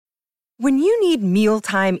When you need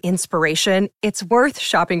mealtime inspiration, it's worth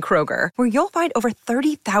shopping Kroger, where you'll find over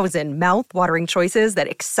 30,000 mouth-watering choices that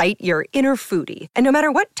excite your inner foodie. And no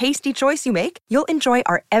matter what tasty choice you make, you'll enjoy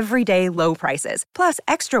our everyday low prices, plus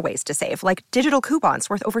extra ways to save, like digital coupons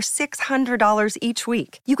worth over $600 each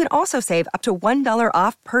week. You can also save up to $1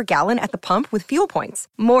 off per gallon at the pump with fuel points.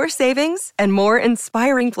 More savings and more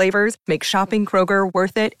inspiring flavors make shopping Kroger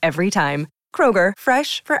worth it every time. Kroger,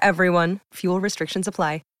 fresh for everyone. Fuel restrictions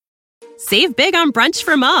apply. Save big on brunch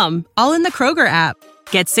for mom, all in the Kroger app.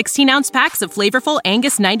 Get 16-ounce packs of flavorful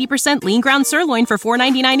Angus 90% lean ground sirloin for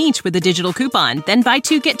 $4.99 each with a digital coupon. Then buy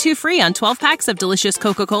 2, get 2 free on 12 packs of delicious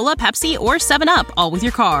Coca-Cola, Pepsi, or 7-Up, all with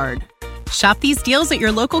your card. Shop these deals at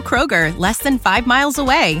your local Kroger, less than 5 miles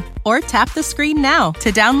away. Or tap the screen now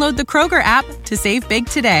to download the Kroger app to save big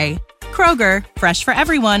today. Kroger, fresh for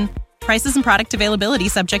everyone. Prices and product availability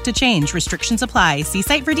subject to change. Restrictions apply. See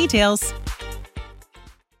site for details.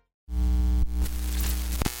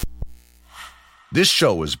 This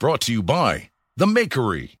show is brought to you by The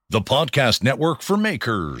Makery, the podcast network for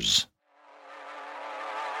makers.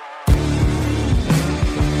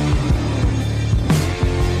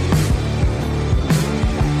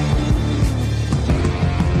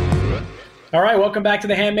 All right, welcome back to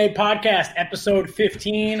the Handmade Podcast, episode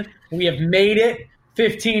 15. We have made it,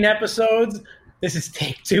 15 episodes. This is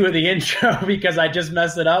take 2 of the intro because I just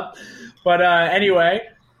messed it up. But anyway,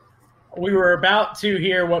 we were about to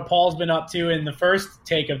hear what Paul's been up to in the first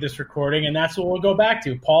take of this recording, and that's what we'll go back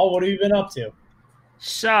to. Paul, what have you been up to?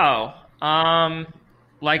 So,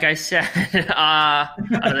 like I said, they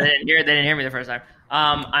didn't hear me the first time.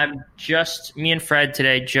 Me and Fred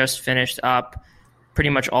today just finished up pretty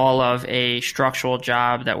much all of a structural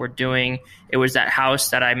job that we're doing. It was that house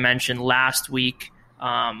that I mentioned last week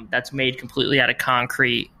that's made completely out of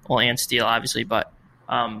concrete, well, and steel, obviously, but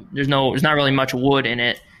there's not really much wood in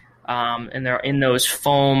it. And they're in those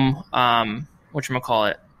foam,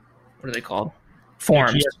 whatchamacallit? What are they called?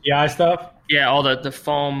 Forms. GSPI stuff? Yeah, all the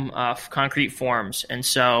foam concrete forms. And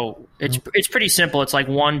so it's pretty simple. It's like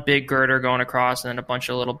one big girder going across and then a bunch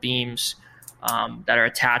of little beams that are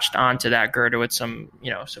attached onto that girder with some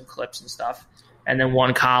clips and stuff. And then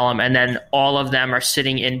one column. And then all of them are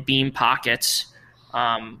sitting in beam pockets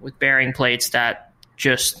with bearing plates that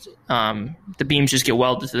just the beams just get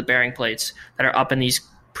welded to the bearing plates that are up in these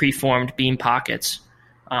preformed beam pockets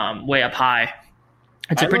way up high.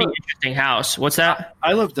 It's a pretty interesting house. What's that?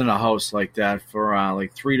 I lived in a house like that for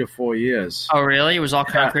like 3 to 4 years. Oh, really? It was all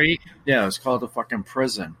concrete? Yeah, it was called a fucking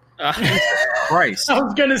prison. Christ. I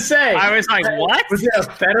was gonna say. I was like, what? Was it a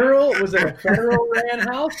federal ran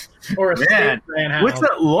house or a state ran house? What's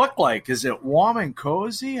it look like? Is it warm and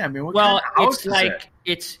cozy? I mean, what kind of house it's is like it?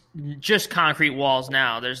 It's just concrete walls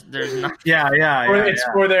now. There's nothing. It's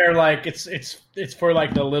for their like it's for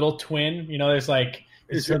like the little twin. You know, there's like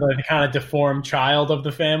it's for the kind of deformed child of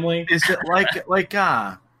the family. Is it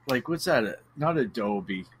like what's that? Not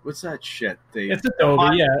Adobe. What's that shit? It's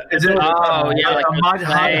Adobe, yeah. Is it? Oh, yeah, like a mud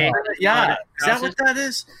hut. Yeah. Is that houses? what that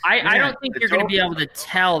is? I don't think you're going to be able to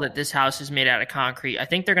tell that this house is made out of concrete. I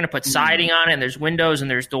think they're going to put siding on it, and there's windows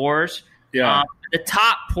and there's doors. Yeah. The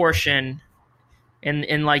top portion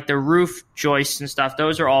and like the roof joists and stuff,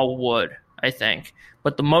 those are all wood, I think.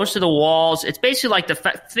 But most of the walls, it's basically like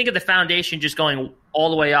think of the foundation just going all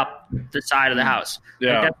the way up the side of the house.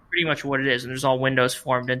 Yeah. Like that's pretty much what it is, and there's all windows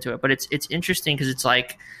formed into it. But it's interesting because it's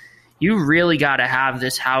like you really got to have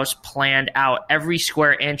this house planned out, every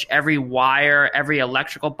square inch, every wire, every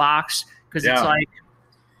electrical box, because it's like,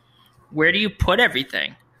 where do you put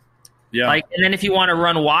everything? Yeah. Like, and then if you want to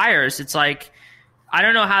run wires, it's like, I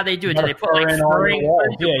don't know how they do it. Do they put like furring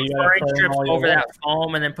strips over that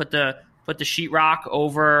foam and then put the sheetrock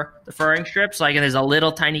over the furring strips, like, and there's a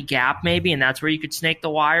little tiny gap maybe, and that's where you could snake the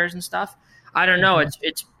wires and stuff. I don't know.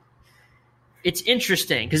 It's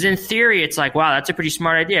interesting because in theory it's like, wow, that's a pretty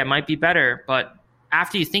smart idea. It might be better, but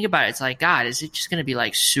after you think about it, it's like, God, is it just going to be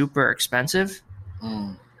like super expensive?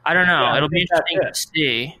 I don't know. It'll be interesting to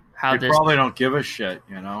see how they probably don't give a shit,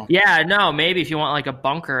 you know? Yeah, no, maybe if you want like a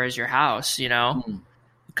bunker as your house, you know,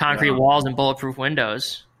 concrete walls and bulletproof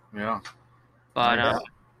windows. Yeah. But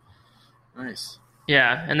nice.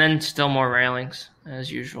 Yeah, and then still more railings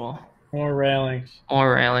as usual. More railings.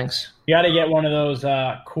 You got to get one of those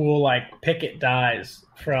cool like picket dies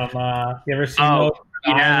from. You ever seen those?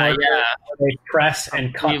 Yeah. They press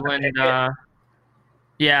and cut. Cleveland,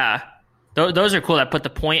 yeah, those are cool. That put the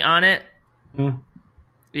point on it. Mm-hmm.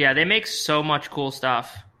 Yeah, they make so much cool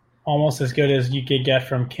stuff. Almost as good as you could get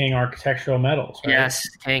from King Architectural Metals. Right? Yes,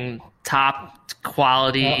 King top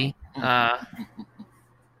quality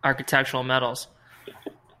architectural metals.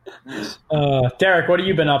 Derek, what have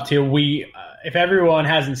you been up to? If everyone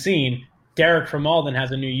hasn't seen, Derek from Malden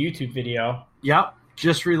has a new YouTube video. Yep,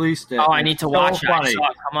 just released it. Oh, I need to watch it. I saw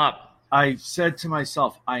it come up. I said to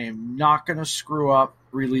myself, I am not going to screw up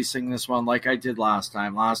releasing this one like I did last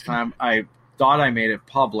time. Last time I thought I made it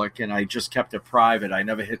public and I just kept it private. I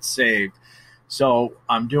never hit save. So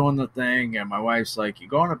I'm doing the thing, and my wife's like, you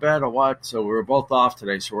going to bed or what? So we were both off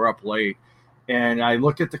today, so we're up late. And I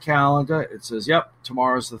look at the calendar. It says, yep,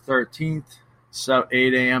 tomorrow's the 13th, so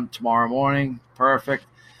 8 a.m. tomorrow morning. Perfect.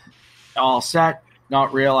 All set,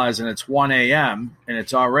 not realizing it's 1 a.m. and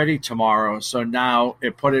it's already tomorrow. So now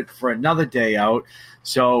it put it for another day out.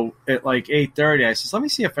 So at like 8:30, I says, let me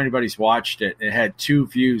see if anybody's watched it. It had 2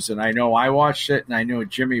 views, and I know I watched it, and I know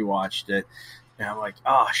Jimmy watched it. And I'm like,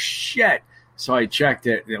 oh, shit. So I checked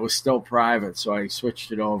it, and it was still private. So I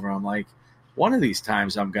switched it over. I'm like, one of these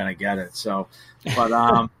times I'm going to get it. So,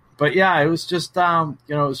 but yeah, it was just, it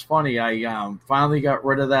was funny. I finally got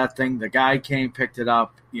rid of that thing. The guy came, picked it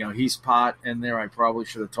up. He's pot in there. I probably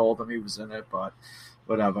should have told him he was in it, but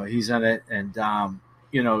whatever. He's in it. And,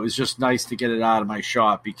 it was just nice to get it out of my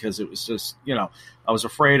shop because it was just, I was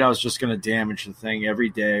afraid I was just going to damage the thing every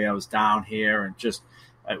day. I was down here and just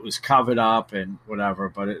it was covered up and whatever,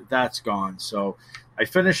 but that's gone. So I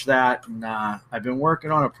finished that, and I've been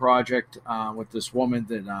working on a project with this woman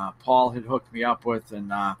that Paul had hooked me up with,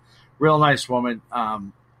 and real nice woman.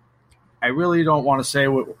 I really don't want to say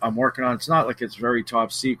what I'm working on. It's not like it's very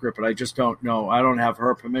top secret, but I just don't know. I don't have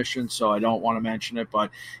her permission, so I don't want to mention it,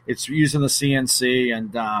 but it's using the CNC,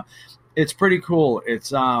 and it's pretty cool.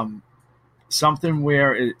 It's something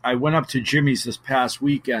where I went up to Jimmy's this past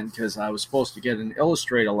weekend because I was supposed to get an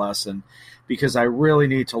Illustrator lesson because I really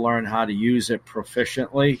need to learn how to use it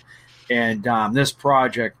proficiently. And this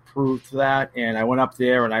project proved that. And I went up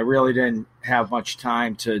there, and I really didn't have much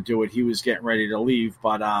time to do it. He was getting ready to leave,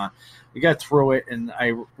 but we got through it, and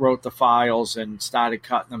I wrote the files and started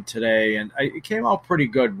cutting them today. And it came out pretty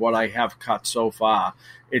good, what I have cut so far.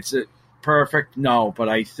 It's perfect? No, but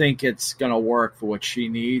I think it's going to work for what she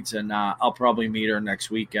needs, and I'll probably meet her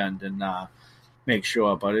next weekend and make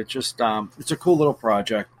sure. But it's just it's a cool little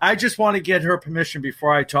project. I just want to get her permission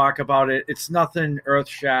before I talk about it. It's nothing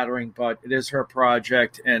earth-shattering, but it is her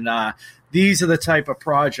project, and these are the type of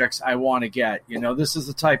projects I want to get. This is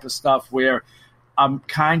the type of stuff where I'm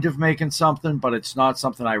kind of making something, but it's not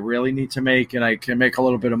something I really need to make, and I can make a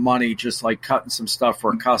little bit of money just like cutting some stuff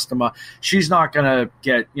for a customer. She's not going to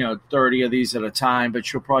get 30 of these at a time, but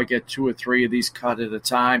she'll probably get 2 or 3 of these cut at a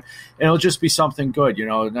time, and it'll just be something good,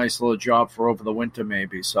 a nice little job for over the winter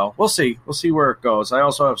maybe. So we'll see where it goes. I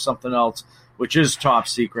also have something else which is top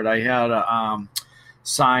secret. I had a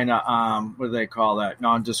sign what do they call that,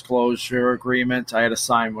 non-disclosure agreement. I had to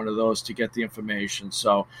sign one of those to get the information,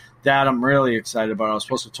 so that I'm really excited about. I was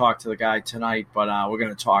supposed to talk to the guy tonight, but we're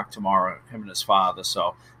going to talk tomorrow, him and his father.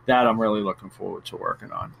 So that I'm really looking forward to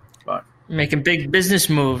working on. But making big business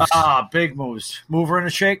moves. Big moves. Mover and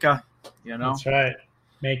a shaker, That's right.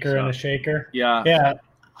 Maker and a shaker. Yeah. Yeah.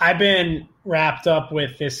 I've been wrapped up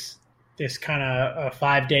with this kind of a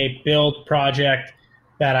 5-day build project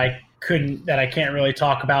that I can't really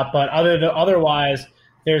talk about, but otherwise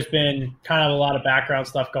there's been kind of a lot of background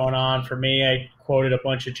stuff going on for me. I quoted a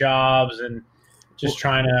bunch of jobs and just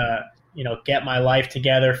trying to, get my life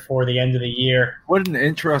together for the end of the year. What an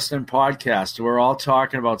interesting podcast. We're all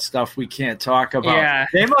talking about stuff we can't talk about. Yeah.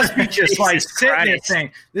 They must be just like sitting there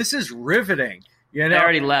saying, this is riveting. They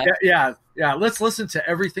already left. Yeah. Let's listen to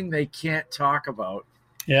everything they can't talk about.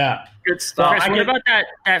 Yeah. Good stuff. Chris, what about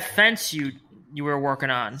that fence you were working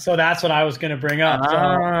on? So that's what I was going to bring up.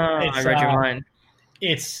 I read your mind.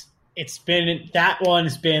 It's been, that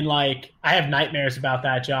one's been like, I have nightmares about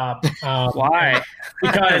that job. Why?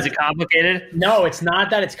 Because is it complicated? No, it's not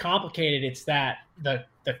that it's complicated. It's that the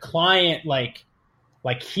client, like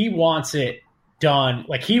he wants it done.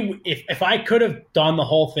 Like if I could have done the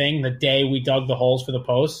whole thing the day we dug the holes for the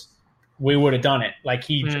posts, we would have done it. Like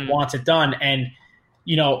he wants it done. And,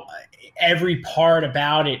 every part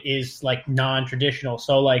about it is like non-traditional.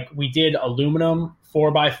 So like we did aluminum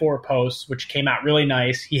 4x4 posts, which came out really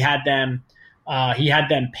nice. He had them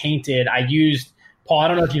painted. I used, Paul, I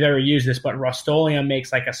don't know if you've ever used this, but Rust-Oleum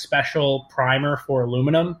makes like a special primer for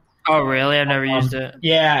aluminum. Oh, really? I've never used it.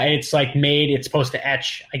 Yeah, it's like it's supposed to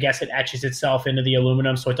etch. I guess it etches itself into the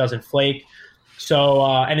aluminum so it doesn't flake. So,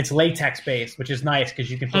 and it's latex based, which is nice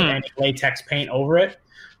because you can put any latex paint over it.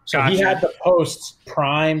 So He had the posts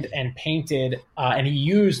primed and painted, and he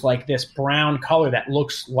used like this brown color that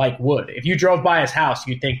looks like wood. If you drove by his house,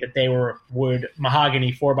 you'd think that they were wood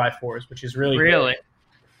mahogany 4x4s, which is really cool.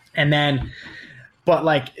 And then But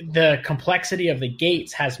like the complexity of the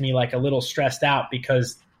gates has me like a little stressed out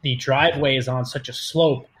because the driveway is on such a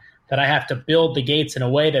slope that I have to build the gates in a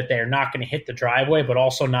way that they're not going to hit the driveway, but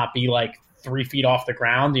also not be like 3 feet off the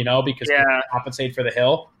ground, because they compensate for the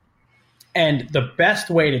hill. And the best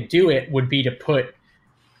way to do it would be to put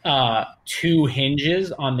 2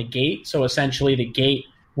 hinges on the gate. So essentially the gate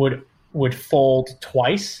would fold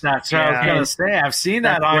twice. That's what I was going to say. I've seen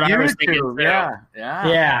that on YouTube.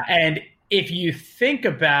 Yeah. And if you think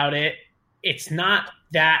about it, it's not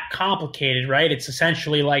that complicated, right? It's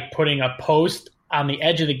essentially like putting a post on the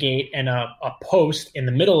edge of the gate and a post in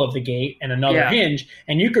the middle of the gate and another hinge.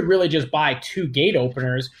 And you could really just buy 2 gate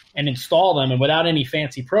openers and install them. And without any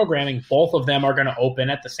fancy programming, both of them are going to open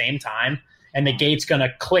at the same time. And the gate's going to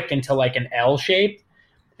click into like an L shape.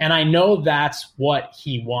 And I know that's what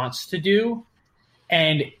he wants to do.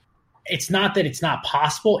 And it's not that it's not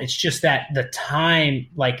possible. It's just that the time,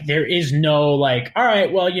 like there is no like, all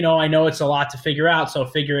right, well, I know it's a lot to figure out. So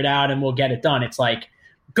figure it out and we'll get it done. It's like,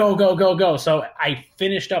 go, go, go, go. So I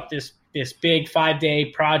finished up this big 5-day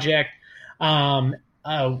project. And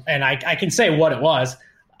I can say what it was.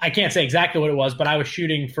 I can't say exactly what it was, but I was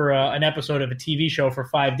shooting for an episode of a TV show for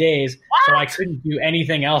 5 days. What? So I couldn't do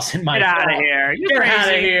anything else in my Get out of here. Get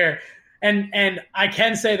out of here. And I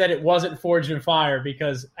can say that it wasn't Forged in Fire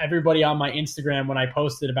because everybody on my Instagram, when I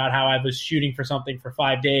posted about how I was shooting for something for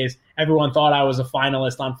 5 days, everyone thought I was a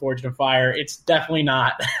finalist on Forged in Fire. It's definitely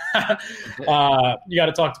not. You got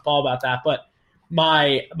to talk to Paul about that. But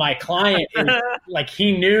my client is like,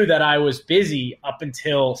 he knew that I was busy up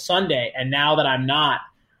until Sunday. And now that I'm not,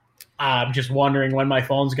 I'm just wondering when my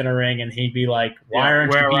phone's going to ring and he'd be like, where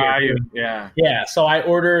are you? Yeah. Yeah. So I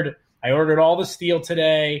ordered all the steel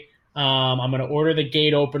today. I'm going to order the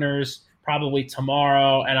gate openers probably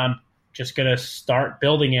tomorrow, and I'm just going to start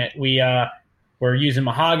building it. We're using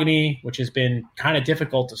mahogany, which has been kind of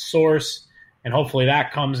difficult to source, and hopefully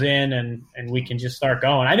that comes in and we can just start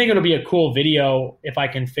going. I think it'll be a cool video if I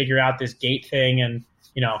can figure out this gate thing and,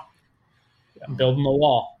 I'm building the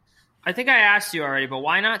wall. I think I asked you already, but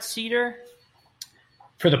why not cedar?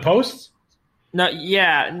 For the posts? No,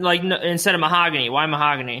 yeah, instead of mahogany. Why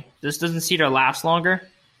mahogany? Doesn't cedar last longer?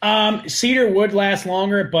 Cedar would last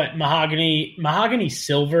longer, but mahogany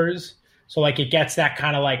silvers. So like it gets that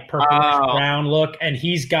kind of like purple brown look. And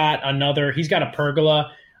he's got a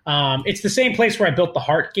pergola. It's the same place where I built the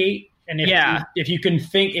Heart Gate. And if you can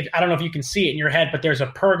I don't know if you can see it in your head, but there's a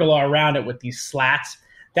pergola around it with these slats.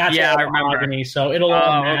 That's all mahogany. So it'll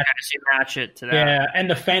all match. Okay, so you match it to that. Yeah. And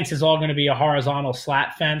the fence is all going to be a horizontal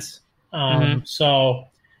slat fence. So,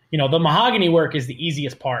 the mahogany work is the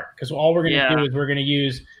easiest part because all we're going to do is we're going to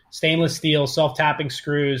use stainless steel self-tapping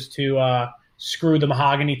screws to screw the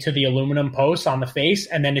mahogany to the aluminum posts on the face,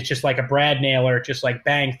 and then it's just like a brad nailer, just like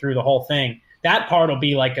bang through the whole thing. That part will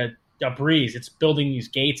be like a breeze. It's building these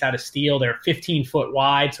gates out of steel. They're 15 foot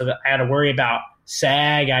wide, so that I had to worry about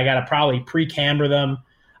sag. I got to probably pre-camber them.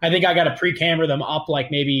 I think I got to pre-camber them up like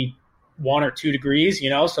maybe 1 or 2 degrees,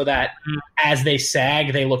 so that as they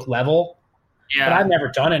sag, they look level. Yeah. But I've never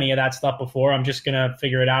done any of that stuff before. I'm just going to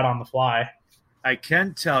figure it out on the fly. I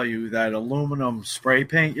can tell you that aluminum spray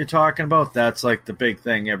paint you're talking about, that's like the big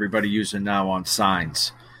thing everybody using now on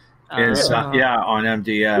signs. On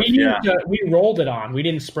MDF. We rolled it on. We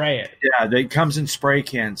didn't spray it. Yeah, it comes in spray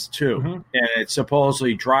cans too. Mm-hmm. And it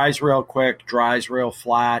supposedly dries real quick, dries real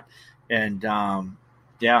flat. And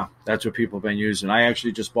that's what people have been using. I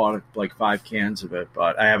actually just bought like 5 cans of it,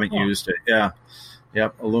 but I haven't used it. Yeah.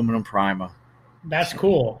 Yep, aluminum primer. That's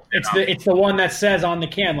cool. It's the one that says on the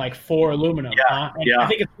can like for aluminum. Yeah, I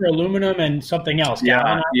think it's for aluminum and something else.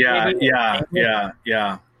 Yeah.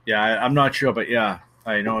 I'm not sure, but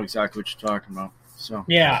I know exactly what you're talking about. So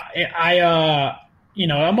I'm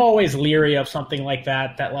always leery of something like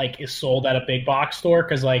that like is sold at a big box store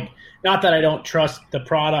because like not that I don't trust the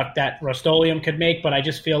product that Rust-Oleum could make, but I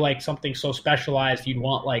just feel like something so specialized you'd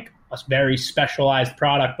want like a very specialized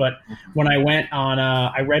product. But when I went on,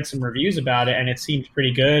 I read some reviews about it and it seemed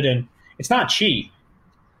pretty good and it's not cheap.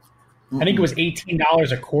 I think it was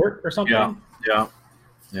 $18 a quart or something.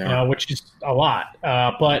 Yeah. Which is a lot.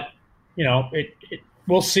 But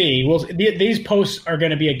we'll see. These posts are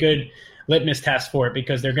going to be a good litmus test for it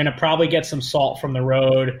because they're going to probably get some salt from the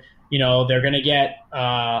road. They're going to get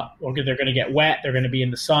wet. They're going to be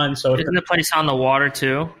in the sun. So isn't the place on the water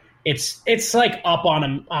too? It's like up on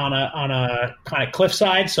a kind of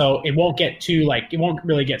cliffside, so it won't get it won't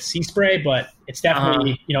really get sea spray, but it's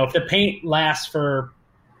definitely if the paint lasts for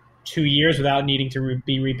 2 years without needing to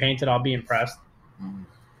be repainted, I'll be impressed.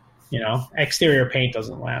 Exterior paint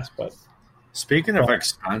doesn't last, but Speaking of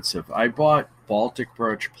expensive, I bought Baltic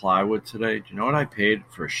birch plywood today. Do you know what I paid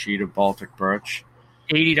for a sheet of Baltic birch?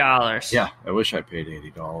 $80. Yeah, I wish I paid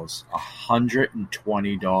 $80.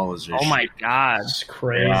 $120. Oh my God. It's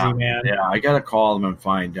crazy, man. Yeah, I got to call them and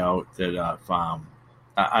find out that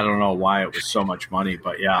I don't know why it was so much money,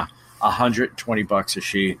 but yeah, $120 a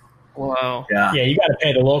sheet. Whoa. Yeah. Yeah, you got to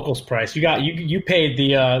pay the locals price. You paid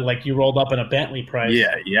the like you rolled up in a Bentley price.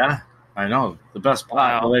 Yeah. I know. The best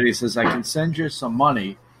part, the lady says, I can send you some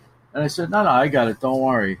money. And I said, no, I got it. Don't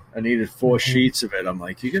worry. I needed 4 sheets of it. I'm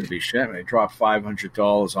like, you're going to be shitting me. I dropped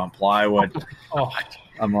 $500 on plywood. Oh.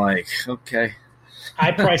 I'm like, okay.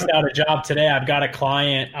 I priced out a job today. I've got a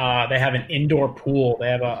client. They have an indoor pool. They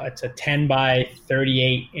have it's a 10 by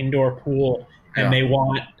 38 indoor pool. And they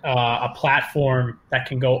want a platform that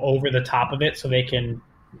can go over the top of it so they can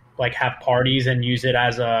like have parties and use it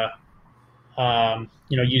as a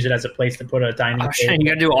use it as a place to put a dining table. You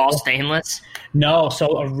got to do all stainless? No.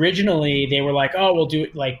 So originally they were like, oh, we'll do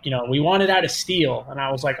it we want it out of steel. And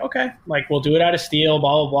I was like, okay, like we'll do it out of steel,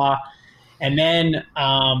 blah, blah, blah. And then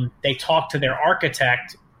they talked to their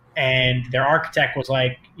architect, and their architect was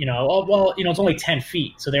like, it's only 10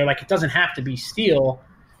 feet. So they're like, it doesn't have to be steel.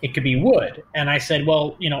 It could be wood. And I said,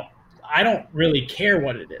 well, I don't really care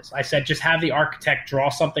what it is. I said, just have the architect draw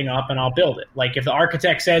something up and I'll build it. Like if the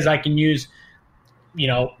architect says I can use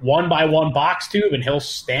 1x1 box tube and he'll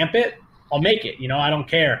stamp it, I'll make it. I don't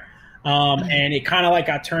care. And it kind of like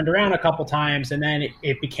got turned around a couple times, and then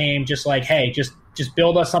it became just like, hey, just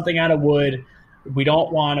build us something out of wood. We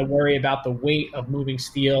don't want to worry about the weight of moving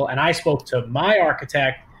steel. And I spoke to my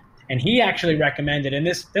architect, and he actually recommended, and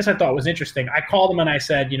this I thought was interesting. I called him and I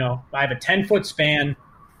said, I have a 10-foot span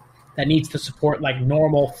that needs to support like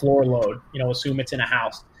normal floor load, assume it's in a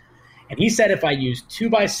house. And he said if I use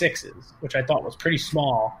 2x6s, which I thought was pretty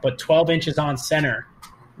small, but 12 inches on center,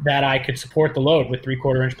 that I could support the load with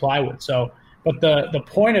 3/4 inch plywood. So, but the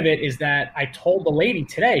point of it is that I told the lady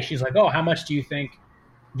today, she's like, oh, how much do you think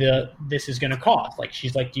this is going to cost? Like,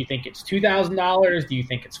 she's like, do you think it's $2,000? Do you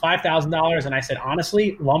think it's $5,000? And I said,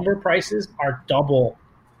 honestly, lumber prices are double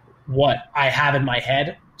what I have in my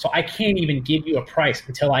head. So I can't even give you a price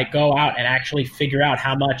until I go out and actually figure out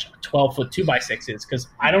how much a 12-foot 2x6 is, because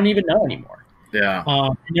I don't even know anymore. Yeah.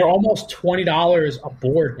 And they're almost $20 a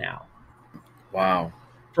board now. Wow.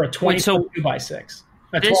 For a 20-foot 2x6.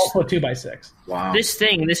 A 12-foot 2x6. Wow.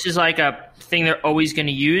 This is like a thing they're always going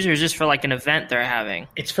to use, or is this for like an event they're having?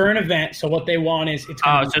 It's for an event. So what they want is so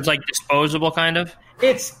it's like disposable kind of?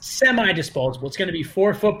 It's semi-disposable. It's going to be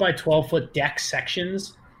 4-foot by 12-foot deck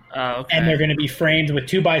sections. Oh, okay. And they're going to be framed with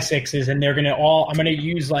 2x6s, and they're going to I'm going to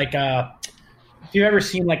use like if you've ever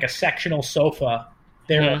seen like a sectional sofa,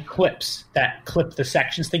 there are clips that clip the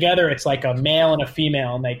sections together. It's like a male and a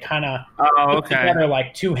female, and they kind of put together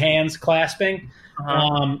like two hands clasping.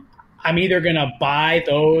 I'm either going to buy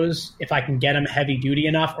those if I can get them heavy duty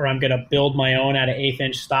enough, or I'm going to build my own out of 1/8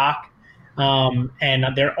 inch stock. And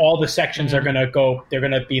all the sections are going to go, they're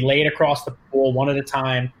going to be laid across the pool one at a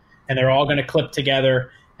time, and they're all going to clip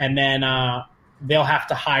together. And then they'll have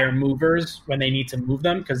to hire movers when they need to move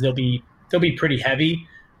them, because they'll be pretty heavy.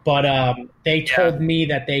 But they told me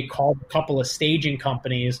that they called a couple of staging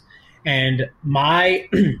companies, and my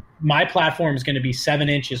platform is going to be 7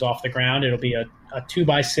 inches off the ground. It'll be a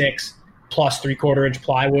 2x6 plus 3/4 inch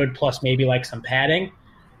plywood plus maybe like some padding.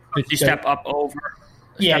 You step up over.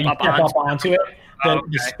 Yeah, you step up onto it.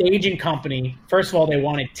 The staging company, first of all, they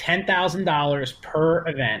wanted $10,000 per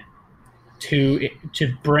event to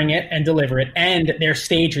bring it and deliver it, and their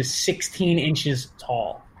stage is 16 inches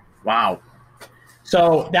tall. Wow.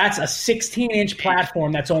 So that's a 16-inch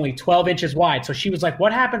platform that's only 12 inches wide. So she was like,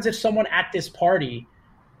 what happens if someone at this party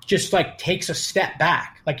just like takes a step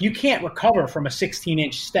back? Like, you can't recover from a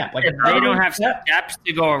 16-inch step. Like, if they don't have steps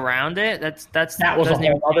to go around it, that was a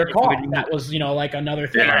whole other cost. That was, like another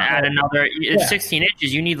thing. Yeah, add another. It's 16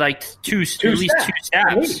 inches. You need like at least two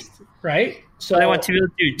steps. Right? So they want to be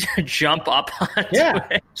able to jump up onto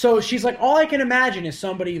it. So she's like, all I can imagine is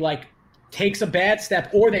somebody like takes a bad step,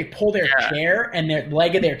 or they pull their chair and their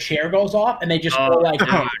leg of their chair goes off, and they just go like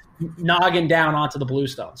noggin down onto the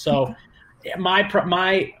bluestone. So my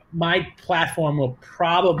platform will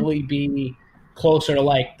probably be closer to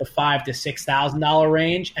like the $5,000 to $6,000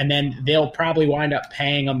 range, and then they'll probably wind up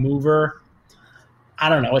paying a mover. I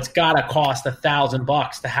don't know. It's got to cost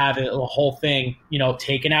 $1,000 to have it, the whole thing,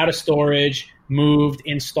 taken out of storage, moved,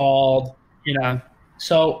 installed.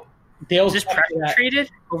 So they'll. Is this pressure treated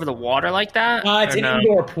over the water like that? It's an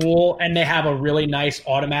indoor pool, and they have a really nice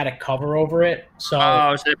automatic cover over it. So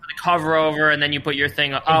they put the cover over, and then you put your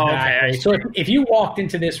thing. Exactly. So if you walked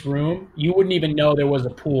into this room, you wouldn't even know there was a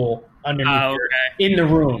pool underneath in the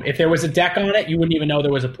room. If there was a deck on it, you wouldn't even know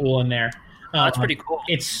there was a pool in there. That's pretty cool.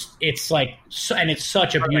 It's like, and it's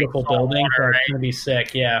such a beautiful building. So it's going to be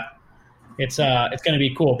sick. Yeah, it's going to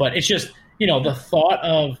be cool. But it's just, the thought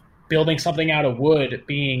of building something out of wood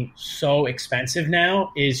being so expensive now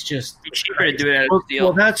is just cheaper to do it at a deal.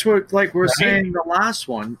 Well, that's what we're saying the last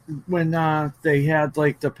one when they had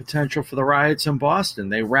the potential for the riots in Boston.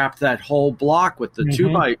 They wrapped that whole block with the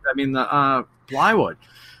the plywood.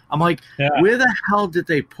 I'm like, where the hell did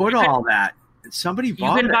they put all that? Somebody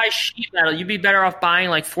bought it. You can buy sheet metal. You'd be better off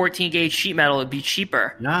buying 14 gauge sheet metal. It'd be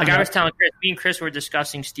cheaper. I was telling Chris, me and Chris were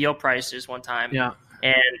discussing steel prices one time. Yeah.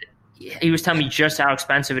 And he was telling me just how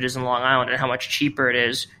expensive it is in Long Island and how much cheaper it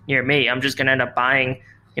is near me. I'm just going to end up buying,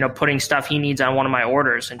 putting stuff he needs on one of my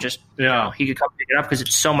orders and just, he could come pick it up because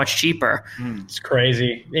it's so much cheaper. It's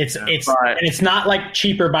crazy. And it's not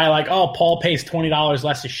cheaper by Paul pays $20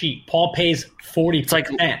 less a sheet. Paul pays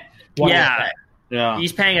 40%. Yeah.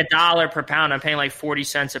 He's paying $1 per pound. I'm paying 40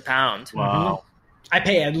 cents a pound. Wow. I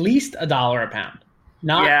pay at least $1 a pound.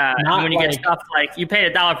 Not when you get stuff you pay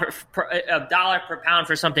 $1 per pound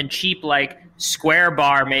for something cheap like Square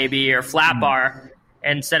Bar maybe or Flat Bar,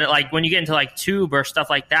 instead of when you get into Tube or stuff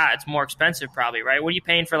like that, it's more expensive probably, right? What are you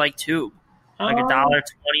paying for Tube? $1.20 a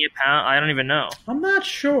pound? I don't even know. I'm not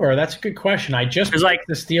sure. That's a good question. I just picked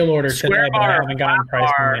the steel order today, but I haven't gotten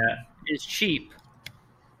pricing yet. It's cheap.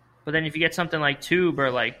 But then if you get something like Tube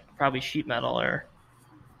or probably sheet metal or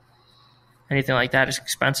anything like that, it's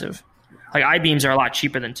expensive. I-beams are a lot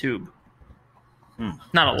cheaper than Tube.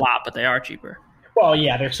 Not a lot, but they are cheaper. Well,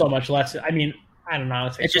 yeah, they're so much less. I mean, I don't know.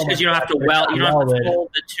 It's just because you don't have to weld. You don't have to fold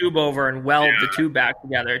the tube over and weld the tube back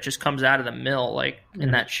together. It just comes out of the mill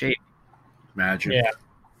in that shape. Magic.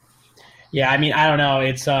 Yeah. I mean, I don't know.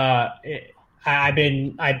 It's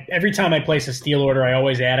every time I place a steel order, I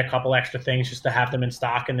always add a couple extra things just to have them in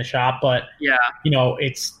stock in the shop. But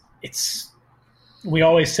it's we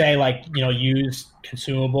always say use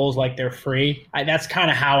consumables they're free. That's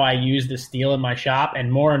kind of how I use the steel in my shop,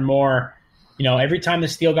 and more, every time the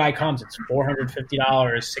steel guy comes, it's $450,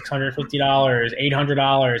 $650,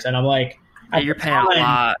 $800, and I'm like, you're paying a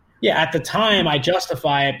lot. Yeah, at the time, I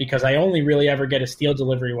justify it because I only really ever get a steel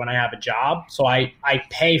delivery when I have a job. So I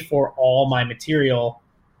pay for all my material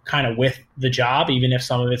kind of with the job, even if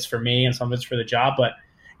some of it's for me and some of it's for the job. But,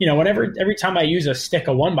 every time I use a stick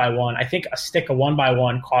of 1x1, I think a stick of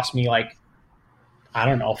 1x1 costs me I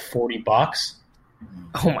don't know, $40.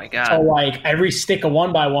 Oh my God. So every stick of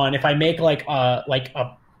 1x1, if I make a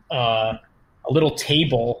little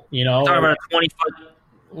table, talking about a 20-foot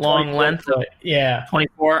long length.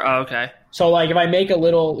 24. Oh, okay. So if I make a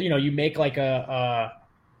little, you make a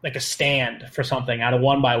stand for something out of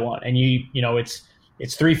 1x1, and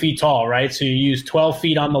it's 3 feet tall, right? So you use 12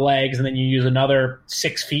 feet on the legs, and then you use another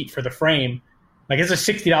 6 feet for the frame. It's a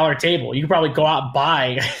 $60 table. You could probably go out and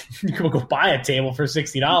buy a table for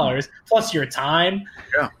 $60 plus your time.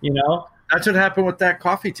 Yeah. That's what happened with that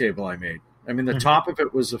coffee table I made. I mean, the top of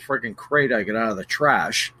it was a friggin' crate I got out of the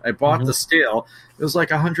trash. I bought the steel. It was $100.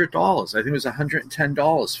 I think it was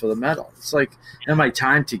 $110 for the metal. It's and my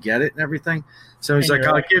time to get it and everything. So he's like,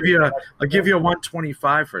 I'll give you a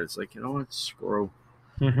 $125 for it. It's what? Screw.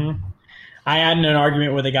 Mm-hmm. I had an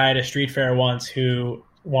argument with a guy at a street fair once who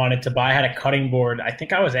wanted to buy. I had a cutting board. I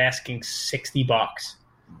think I was asking $60,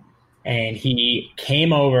 and he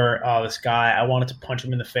came over. Oh, this guy! I wanted to punch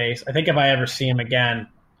him in the face. I think if I ever see him again,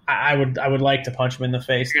 I would like to punch him in the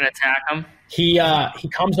face. You're gonna attack him? He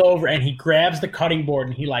comes over and he grabs the cutting board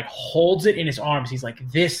and he holds it in his arms. He's like,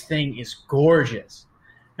 "This thing is gorgeous,"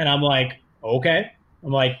 and I'm like, "Okay."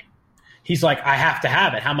 He's like, "I have to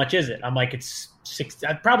have it. How much is it?" I'm like, "It's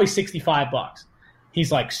probably $65." He's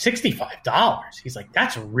like, $65? He's like,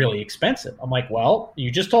 that's really expensive. I'm like, well, you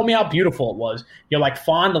just told me how beautiful it was. You're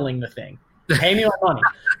fondling the thing. Pay me my money.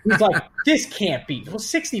 He's like, this can't be. Well,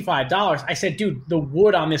 $65. I said, dude, the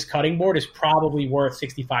wood on this cutting board is probably worth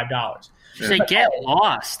 $65. He's like, get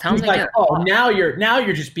lost. Tell he's like, now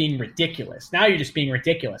you're just being ridiculous. Now you're just being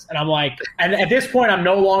ridiculous. And I'm like, and at this point, I'm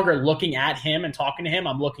no longer looking at him and talking to him.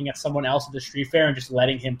 I'm looking at someone else at the street fair and just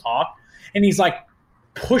letting him talk. And he's like,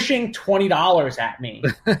 pushing $20 at me,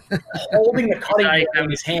 holding the cutting board in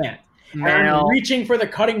his hand. And I'm reaching for the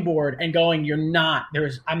cutting board and going, I'm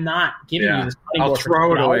not giving you this cutting board. I'll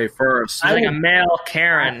throw it away first. Like a male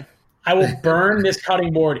Karen. I will burn this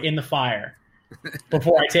cutting board in the fire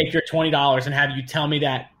before I take your $20 and have you tell me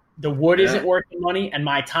that the wood isn't worth the money and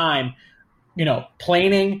my time,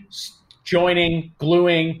 planing, joining,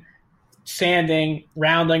 gluing, sanding,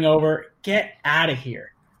 rounding over. Get out of here.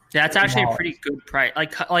 That's actually a pretty good price.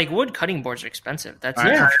 Like wood cutting boards are expensive. That's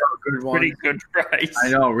I know, a good one. pretty good price. I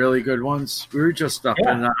know, really good ones. We were just up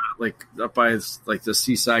in up by like the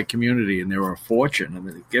seaside community, and they were a fortune. I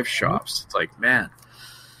mean, the gift shops. It's like, man.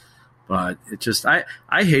 But it just, I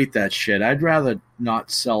hate that shit. I'd rather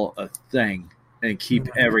not sell a thing and keep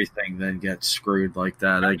everything than get screwed like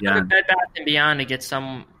that again. Bed Bath & Beyond to get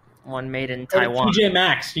someone made in Taiwan. TJ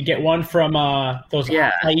Maxx, you get one from those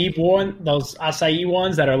acai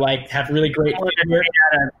ones that are like have really great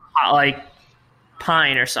like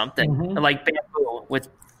pine or something, or like bamboo with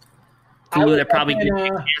glue that probably gives you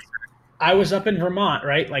cancer. I was up in Vermont,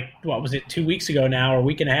 right? Like, what was it, 2 weeks ago now, or a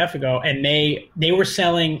week and a half ago, and they were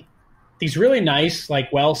selling these really nice,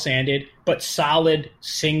 like well sanded, but solid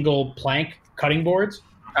single plank cutting boards.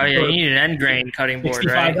 Oh yeah, you need an end grain cutting board,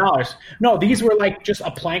 right? $65. No, these were like just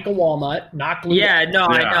a plank of walnut, not glued. Yeah, no,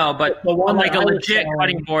 I know, but the one like a I was legit selling-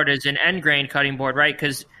 cutting board is an end grain cutting board, right?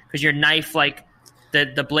 Because your knife, like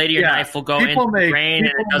the blade of your knife will go into the grain,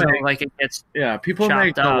 and it doesn't look like it gets people chopped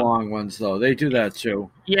make the up. long ones though. They do that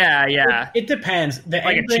too. Yeah. It depends. The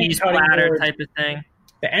Like a end grain cheese cutting platter boards- type of thing.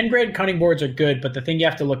 The end grade cutting boards are good, but the thing you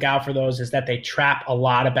have to look out for those is that they trap a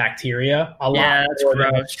lot of bacteria, a lot that's more than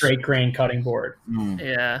a gross. straight grain cutting board.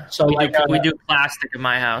 Yeah. So we do plastic in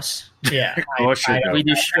my house. Yeah, We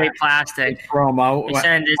do straight plastic. Throw them out. We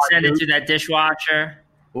send it to that dishwasher,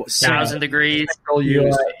 1,000 degrees. you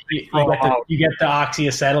get the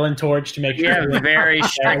oxyacetylene torch to make sure. Yeah, very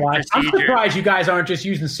strict I'm procedure. surprised you guys aren't just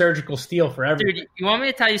using surgical steel for everything. Dude, you want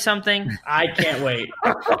me to tell you something? I can't wait.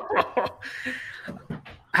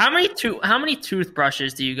 How many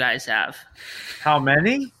toothbrushes do you guys have? How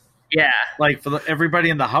many? Yeah. Like for everybody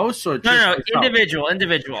in the house, or just No, myself?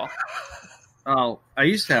 individual. Oh, I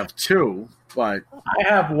used to have two, but I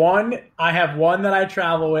have one that I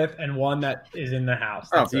travel with and one that is in the house.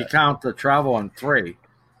 if you count the travel on three.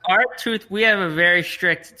 We have a very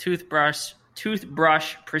strict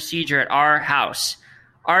toothbrush procedure at our house.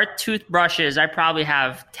 Our toothbrushes, I probably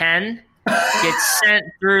have 10, get sent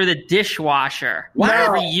through the dishwasher. Wow.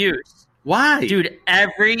 Every use. Why? Dude,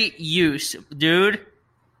 every use. Dude,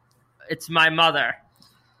 it's my mother.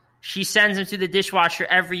 She sends them to the dishwasher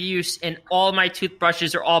every use, and all my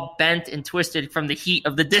toothbrushes are all bent and twisted from the heat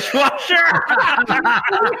of the dishwasher.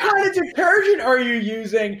 What kind of detergent are you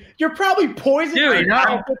using? You're probably poisoning.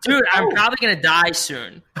 Dude, I'm probably going to die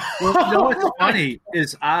soon. Well, you know what's funny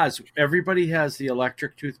is Oz. Everybody has the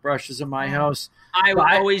electric toothbrushes in my house. I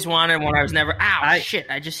always wanted one. I was never. Shit!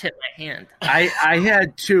 I just hit my hand. I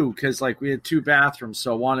had two because like we had two bathrooms,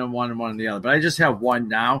 so one in one and one in the other. But I just have one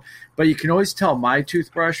now. But you can always tell my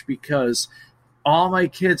toothbrush because all my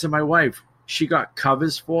kids and my wife, she got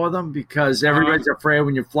covers for them because everybody's afraid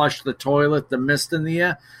when you flush the toilet, the mist in the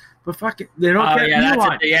air. But fuck it, they don't get me one.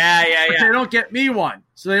 But they don't get me one,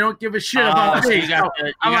 so they don't give a shit about me.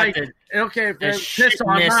 I'm like, okay, if they piss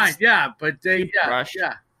on mine, but they,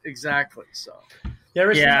 exactly. So, you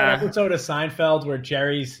ever seen that episode of Seinfeld where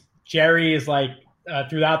Jerry is like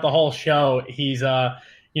throughout the whole show, he's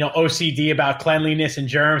OCD about cleanliness and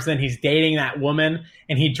germs. Then he's dating that woman,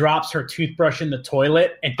 and he drops her toothbrush in the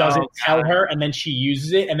toilet and doesn't tell her, and then she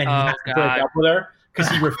uses it, and then he has to break up with her because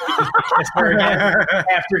he refuses to kiss her again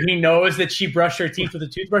after he knows that she brushed her teeth with a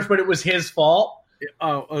toothbrush, but it was his fault.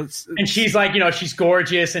 And she's like, she's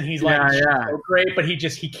gorgeous, and he's like, she's so great, but he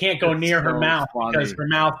can't go near her mouth because her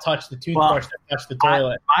mouth touched the toothbrush that touched the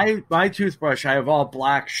toilet. My toothbrush, I have all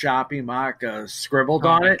black Sharpie marker scribbled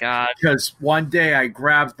on it because one day I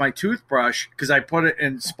grabbed my toothbrush because I put it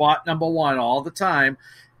in spot number 1 all the time,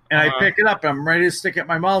 and I pick it up and I'm ready to stick it in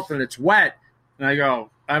my mouth, and it's wet, and I go,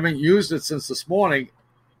 I haven't used it since this morning.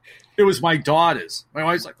 It was my daughter's. My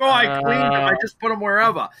wife's like, I cleaned them. I just put them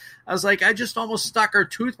wherever. I was like, I just almost stuck her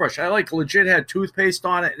toothbrush. I legit had toothpaste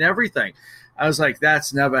on it and everything. I was like,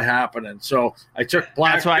 that's never happening. So I took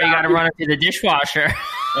black. That's why you got to run it through the dishwasher.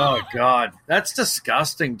 Oh, God. That's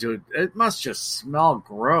disgusting, dude. It must just smell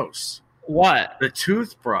gross. What? The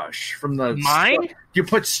toothbrush from the... Mine?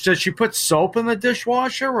 Does she put soap in the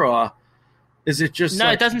dishwasher, or... Is it just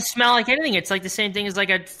no? It doesn't smell like anything. It's like the same thing as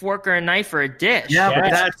like a fork or a knife or a dish. Yeah,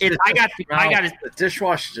 but that's I got it. The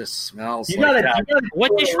dishwasher just smells.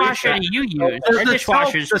 What dishwasher do you use? Our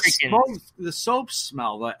dishwasher is freaking. The soap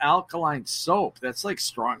smell, the alkaline soap. That's like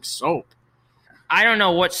strong soap. I don't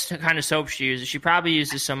know what kind of soap she uses. She probably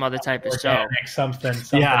uses some other type of soap. Something.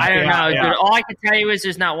 Yeah, I don't know. Dude, all I can tell you is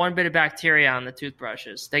there's not one bit of bacteria on the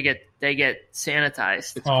toothbrushes. They get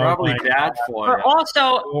sanitized. It's probably bad for you. But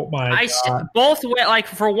also, both like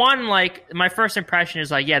for one, like my first impression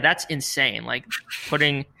is like, yeah, that's insane. Like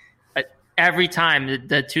putting every time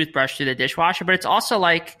the toothbrush through the dishwasher, but it's also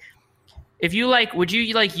like if you would you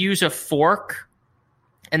use a fork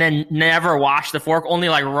and then never wash the fork, only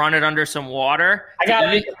run it under some water? I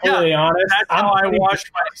gotta be completely honest. That's how I wash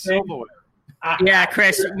my silverware. Yeah,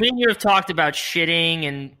 Chris, me and you have talked about shitting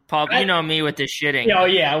and you know me with this shitting. Oh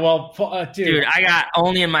yeah, well, dude, I got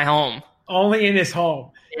only in my home. Only in his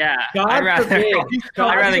home. Yeah, I'd rather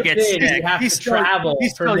get sick. You have to travel.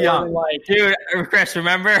 He's still young. Dude, Chris,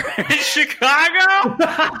 remember in Chicago?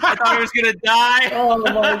 I thought I was going to die. Oh,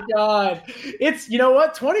 my God. It's, you know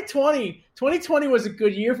what? 2020 was a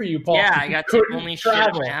good year for you, Paul. Yeah, I got to only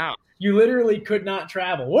travel out. You literally could not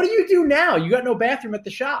travel. What do you do now? You got no bathroom at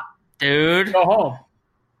the shop. Dude. Go home.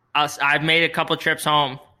 I've made a couple trips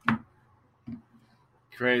home.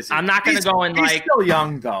 Crazy. I'm not going to go in he's still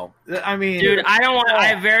young, though. I mean. Dude, I don't want – I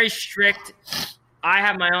have very strict – I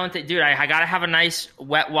have my own thing. Dude, I got to have a nice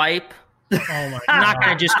wet wipe. Oh my God. I'm not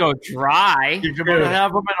going to just go dry. You're going to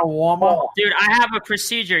have them in a warmer. Dude, I have a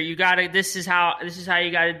procedure. You got to – this is how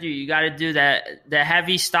you got to do. You got to do the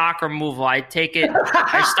heavy stock removal. I take it –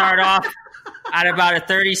 I start off at about a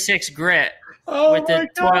 36 grit with the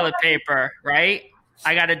toilet paper, right?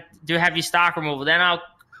 I got to do heavy stock removal. Then I'll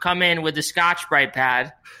come in with the Scotch-Brite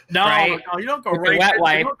pad. No, you don't go right. The wet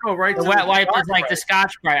wipe. The wet wipe is like the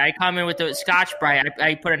Scotch-Brite. I come in with the Scotch-Brite.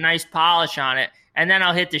 I put a nice polish on it, and then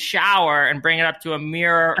I'll hit the shower and bring it up to a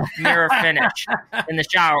mirror finish in the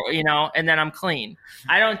shower, and then I'm clean.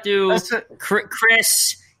 I don't do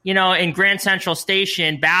Chris, in Grand Central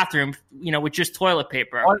Station bathroom, with just toilet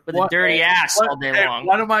paper with a dirty ass all day long.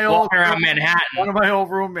 One of my old around Manhattan. One of my old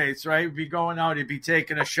roommates, right, would be going out. He'd be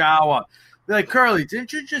taking a shower. Be like, Curly,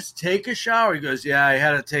 didn't you just take a shower? He goes, yeah, I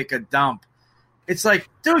had to take a dump. It's like,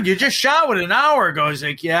 dude, you just showered an hour ago. He's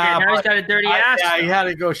like, yeah. Now he's got a dirty ass. Yeah, he had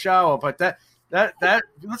to go shower. But that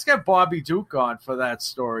let's get Bobby Duke on for that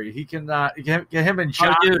story. He can get him and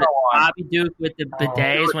Jocko on. Bobby Duke with the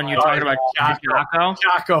bidets when you're talking about Jocko.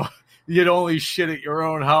 Jocko, you'd only shit at your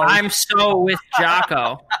own house. I'm so with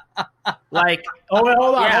Jocko. Hold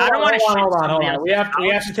on. We have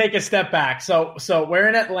to take a step back. So we're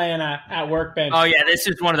in Atlanta at Workbench. Oh yeah, this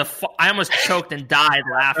is one of the. I almost choked and died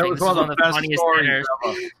laughing. This is one of the funniest dinners.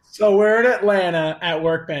 So we're in Atlanta at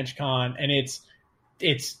Workbench Con, and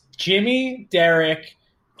it's Jimmy, Derek,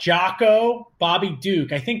 Jocko, Bobby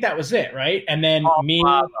Duke. I think that was it, right? And then me.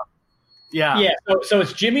 Yeah. So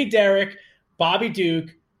it's Jimmy, Derek, Bobby Duke,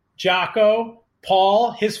 Jocko,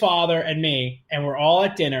 Paul, his father, and me, and we're all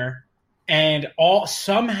at dinner. And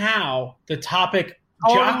somehow the topic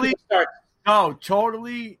totally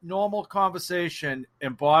normal conversation.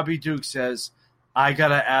 And Bobby Duke says, "I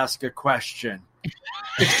gotta ask a question.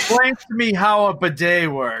 Explain to me how a bidet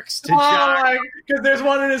works." Because there's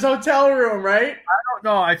one in his hotel room, right? I don't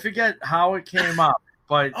know. I forget how it came up,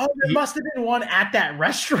 but there must have been one at that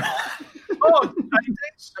restaurant. I think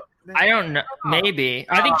so. I don't know. Maybe.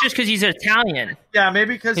 I think just because he's Italian. Yeah,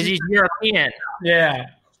 maybe because he's European. Yeah.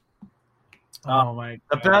 Oh my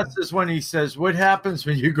God. The best is when he says, "What happens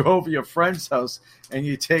when you go over your friend's house and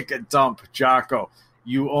you take a dump, Jocko?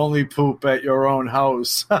 You only poop at your own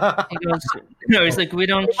house." He goes, he's like, "We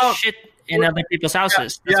don't shit in other people's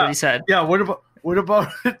houses." That's what he said. Yeah. What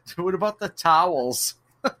about the towels?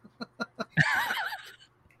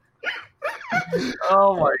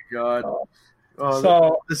 Oh my God.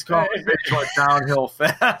 So this conversation went downhill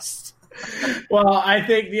fast. Well, I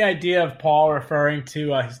think the idea of Paul referring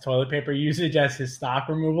to his toilet paper usage as his stock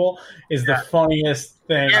removal is the funniest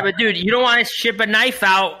thing. Yeah, but dude, you don't want to ship a knife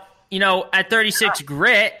out, at 36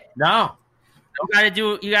 grit. No.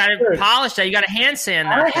 You got to polish that. You got to hand sand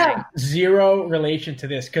that. I have zero relation to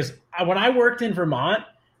this because when I worked in Vermont,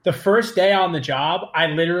 the first day on the job, I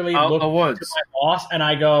literally looked to my boss and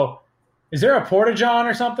I go, "Is there a porta-john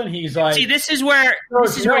or something?" He's like, "See, this is where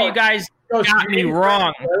you guys got me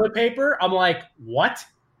wrong." Toilet paper. I'm like, what?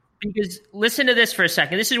 Because listen to this for a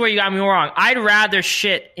second. This is where you got me wrong. I'd rather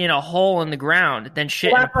shit in a hole in the ground than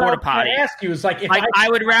shit in a porta potty. I ask you is like, if I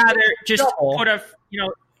would rather just put a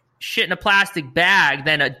shit in a plastic bag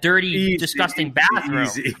than a dirty, disgusting bathroom.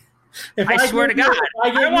 Easy. I swear to God,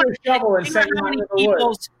 I give you a shovel and say how many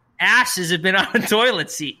people's asses have been on a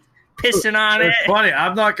toilet seat. Pissing on it's funny.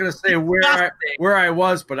 I'm not going to say where I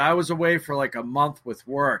was, but I was away for like a month with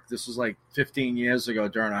work. This was like 15 years ago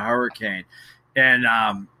during a hurricane. And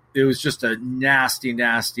it was just a nasty,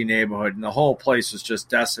 nasty neighborhood. And the whole place was just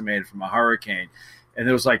decimated from a hurricane. And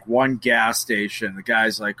there was like one gas station. The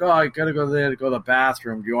guy's like, "Oh, I got to go there to go to the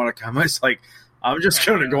bathroom. Do you want to come?" I was like, "I'm just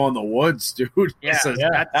going to go in the woods, dude." Yeah,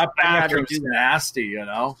 that bathroom's nasty,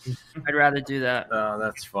 I'd rather do that.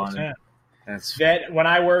 That's funny. That when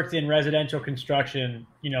I worked in residential construction,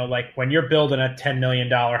 like when you're building a $10 million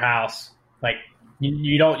house, like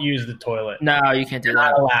You don't use the toilet. No, you can't do You're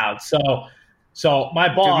that. not allowed. So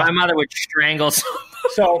my boss. Dude, my mother would strangle someone.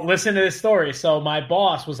 So listen to this story. So my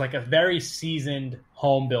boss was like a very seasoned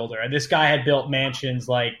home builder, and this guy had built mansions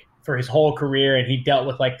like for his whole career, and he dealt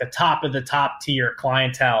with like the top of the top tier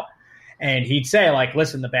clientele. And he'd say like,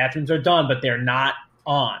 "Listen, the bathrooms are done, but they're not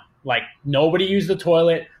on. Like nobody used the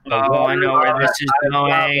toilet." I know where this is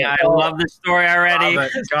going. I love this story already.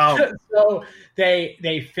 So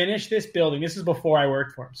they finished this building. This is before I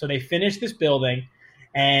worked for him. So they finished this building,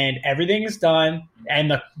 and everything is done.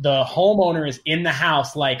 And the homeowner is in the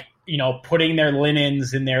house, like, you know, putting their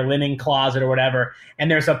linens in their linen closet or whatever. And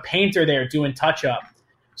there's a painter there doing touch up.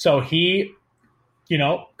 So he, you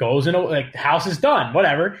know, goes in, like, the house is done,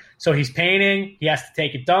 whatever. So he's painting. He has to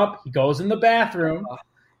take a dump. He goes in the bathroom.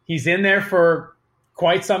 He's in there for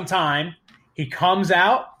quite some time. He comes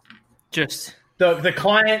out. Just the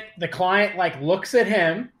client like looks at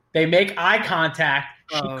him. They make eye contact.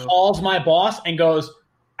 She calls my boss and goes,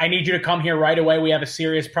 "I need you to come here right away. We have a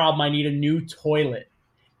serious problem. I need a new toilet."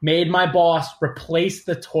 Made my boss replace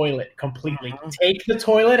the toilet completely. Take the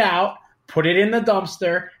toilet out, put it in the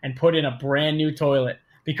dumpster, and put in a brand new toilet.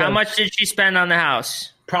 Because how much did she spend on the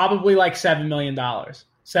house? Probably like $7 million.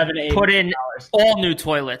 7 to 8 Put in all new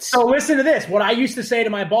toilets. So listen to this. What I used to say to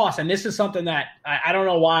my boss, and this is something that I don't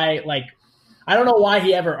know why, like, I don't know why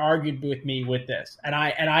he ever argued with me with this. And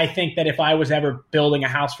I think that if I was ever building a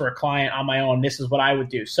house for a client on my own, this is what I would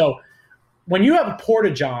do. So when you have a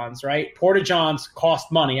Porta-Johns, right? Porta-Johns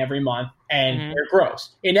cost money every month, and they're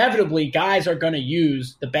gross. Inevitably, guys are going to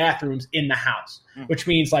use the bathrooms in the house, which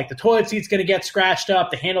means like the toilet seat's going to get scratched up,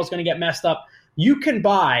 the handle's going to get messed up. You can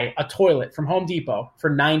buy a toilet from Home Depot for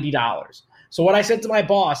 $90. So what I said to my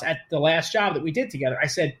boss at the last job that we did together, I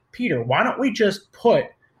said, "Peter, why don't we just put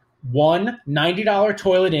one $90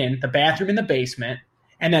 toilet in the bathroom in the basement,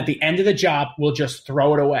 and at the end of the job, we'll just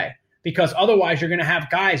throw it away? Because otherwise you're going to have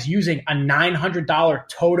guys using a $900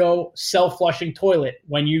 Toto self-flushing toilet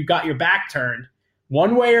when you got your back turned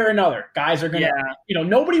one way or another. Guys are going to, you know,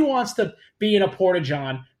 nobody wants to be in a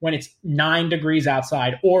Porta-John when it's 9 degrees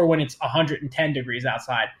outside or when it's 110 degrees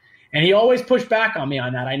outside." And he always pushed back on me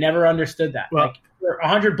on that. I never understood that. Well, like, for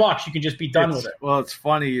 $100, you can just be done with it. Well, it's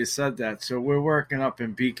funny you said that. So we're working up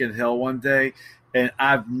in Beacon Hill one day, and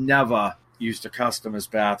I've never used a customer's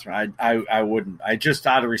bathroom. I wouldn't. I just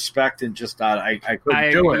out of respect and just out. I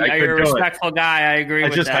couldn't do it. You're a respectful guy. I agree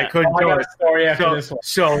with that. I couldn't do it. Story after this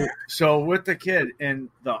one. So with the kid, and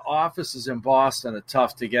the offices in Boston are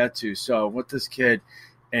tough to get to. So with this kid,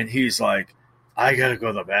 and he's like, "I got to go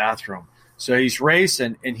to the bathroom." So he's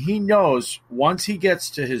racing, and he knows once he gets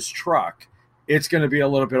to his truck, it's going to be a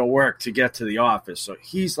little bit of work to get to the office. So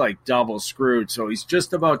he's like double screwed. So he's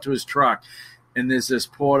just about to his truck, and there's this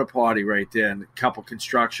porta potty right there and a couple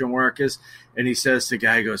construction workers. And he says to the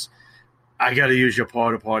guy, he goes, "I got to use your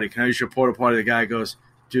porta potty. Can I use your porta potty?" The guy goes,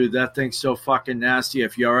 "Dude, that thing's so fucking nasty.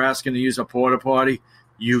 If you're asking to use a porta potty,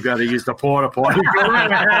 you got to use the porta potty."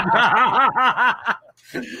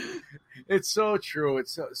 It's so true.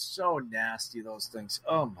 It's so nasty, those things.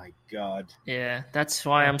 Oh, my God. Yeah, that's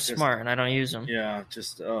why I'm smart and I don't use them. Yeah,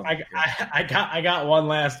 just I got one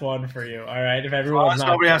last one for you. All right, if everyone's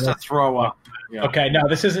not, nobody has to throw up. Yeah. Okay, no,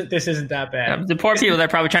 this isn't that bad. The poor people, they're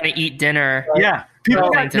probably trying to eat dinner. Yeah, people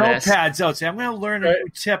got to this. notepads out. Say, "I'm going to learn a new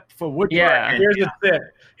tip for woodworking." Yeah.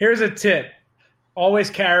 Here's a tip. Always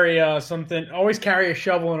carry something. Always carry a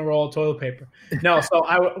shovel and a roll of toilet paper. No, so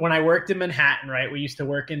when I worked in Manhattan, right, we used to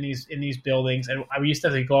work in these buildings, and we used to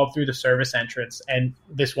have to go up through the service entrance. And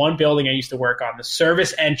this one building I used to work on, the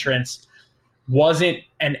service entrance wasn't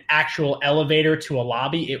an actual elevator to a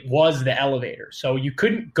lobby. It was the elevator. So you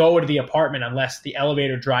couldn't go to the apartment unless the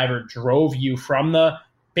elevator driver drove you from the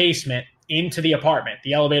basement into the apartment.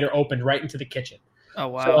 The elevator opened right into the kitchen. Oh,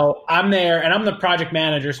 wow. So I'm there, and I'm the project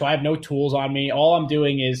manager, so I have no tools on me. All I'm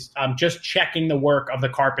doing is I'm just checking the work of the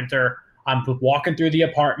carpenter. I'm walking through the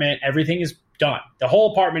apartment. Everything is done. The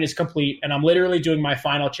whole apartment is complete, and I'm literally doing my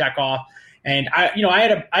final check off. And I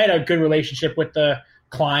had a good relationship with the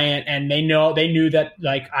client, and they knew that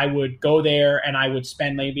like I would go there and I would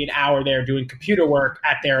spend maybe an hour there doing computer work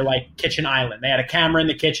at their like kitchen island. They had a camera in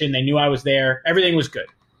the kitchen. They knew I was there. Everything was good.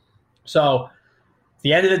 So at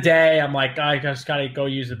the end of the day, I'm like, I just got to go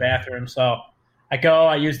use the bathroom. So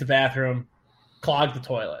I use the bathroom, clog the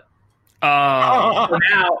toilet. So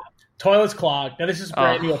now toilet's clogged. Now this is a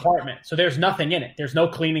brand new apartment. So there's nothing in it. There's no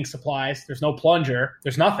cleaning supplies. There's no plunger.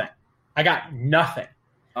 There's nothing. I got nothing.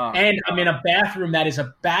 And I'm in a bathroom that is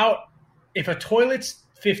about, if a toilet's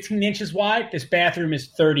 15 inches wide, this bathroom is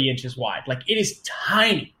 30 inches wide. Like, it is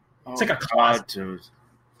tiny. It's like a closet. Dude.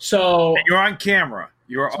 So and you're on camera.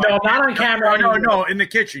 You're No, not on camera. No, in the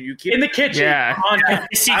kitchen. You can't. In the kitchen. Yeah. On camera.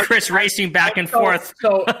 I see Chris racing back and forth.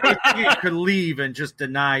 So You could leave and just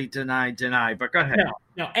deny. But go ahead.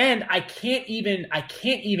 no, and I can't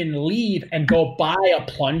even leave and go buy a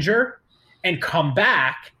plunger and come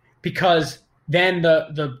back, because then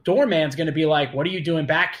the doorman's going to be like, "What are you doing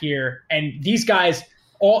back here?" And these guys,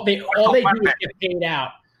 all they do is get paid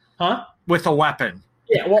out, huh? With a weapon.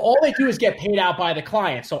 Yeah, well, all they do is get paid out by the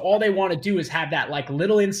client. So all they want to do is have that like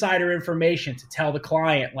little insider information to tell the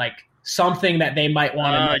client like something that they might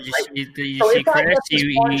want to know.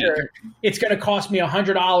 It's going to cost me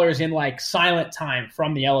 $100 in like silent time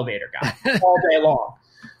from the elevator guy all day long.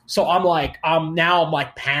 So I'm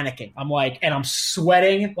panicking. And I'm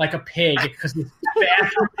sweating like a pig because the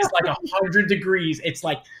bathroom is like 100 degrees. It's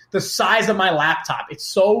like the size of my laptop. It's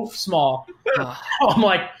so small. I'm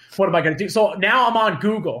like, what am I going to do? So now I'm on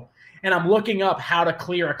Google and I'm looking up how to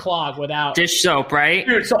clear a clog without dish soap, right?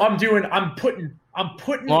 Dude, so I'm putting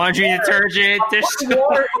laundry detergent, dish soap.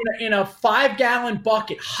 Water in a 5-gallon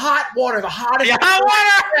bucket, hot water, the hottest. Yeah,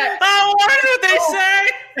 hot water, they say.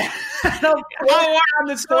 And I'm pouring on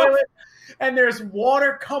the toilet, and there's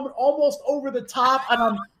water coming almost over the top,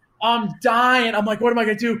 and I'm dying. I'm like, what am I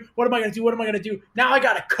gonna do? What am I gonna do? Now I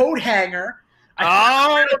got a coat hanger.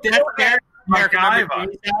 MacGyver,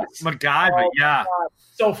 yeah.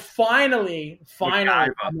 So finally,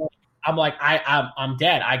 I'm like, I'm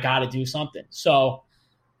dead. I got to do something. So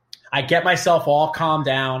I get myself all calmed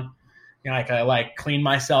down. I like clean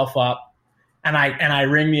myself up, and I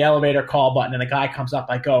ring the elevator call button, and the guy comes up.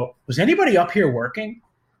 I go, was anybody up here working?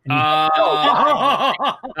 Wow!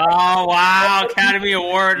 Academy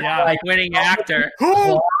Award winning actor.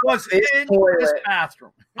 Who was in this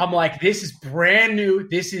bathroom? I'm like, this is brand new.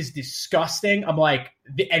 This is disgusting. I'm like,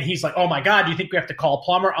 and he's like, oh my God, do you think we have to call a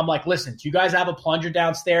plumber? I'm like, listen, do you guys have a plunger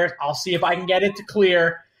downstairs? I'll see if I can get it to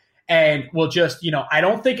clear. And we'll just, I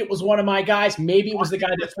don't think it was one of my guys. Maybe it was the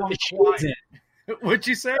guy that put the shades in. What'd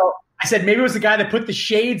you say? So I said, maybe it was the guy that put the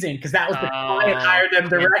shades in, because that was the client hired them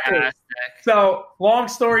directly. Fantastic. So long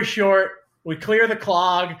story short, we clear the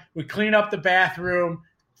clog. We clean up the bathroom.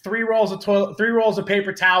 3 rolls of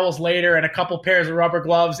paper towels later, and a couple pairs of rubber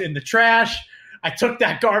gloves in the trash. I took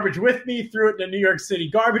that garbage with me, threw it in the New York City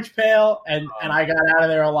garbage pail, and I got out of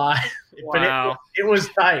there alive. Wow. But it was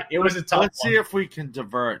tight. It was a tough Let's see if we can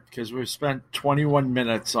divert, because we've spent 21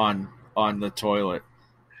 minutes on the toilet.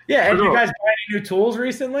 Yeah, and you guys buy any new tools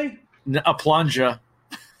recently? A plunger.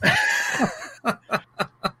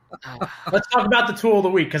 Let's talk about the tool of the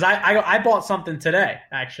week, because I bought something today,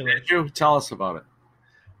 actually. Did you? Tell us about it.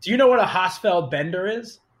 Do you know what a Hosfeld bender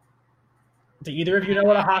is? Do either of you know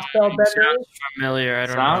what a Hosfeld bender Sounds is? familiar. I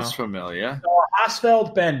don't know. Sounds familiar. So a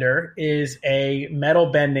Hosfeld bender is a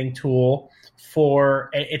metal bending tool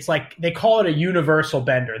it's like they call it a universal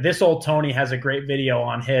bender. This old Tony has a great video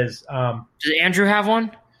on his. Does Andrew have one?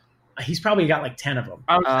 He's probably got like 10 of them.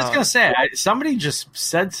 I was just going to say, somebody just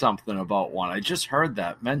said something about one. I just heard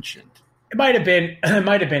that mentioned. It might have been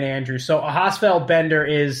Andrew. So a Hosfeld bender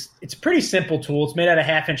it's a pretty simple tool. It's made out of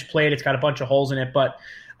 1/2-inch plate. It's got a bunch of holes in it, but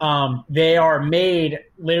they are made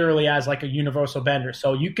literally as like a universal bender.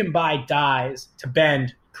 So you can buy dies to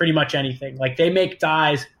bend pretty much anything. Like they make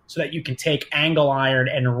dies so that you can take angle iron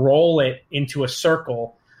and roll it into a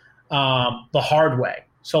circle the hard way.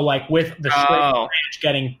 So like with the straight branch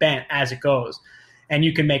getting bent as it goes. And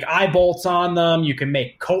you can make eye bolts on them. You can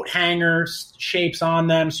make coat hanger shapes on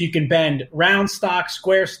them. So you can bend round stock,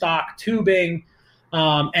 square stock, tubing.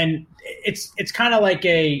 And it's kind of like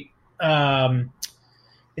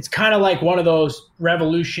one of those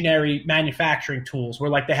revolutionary manufacturing tools where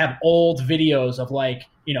like they have old videos of like,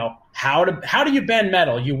 how do you bend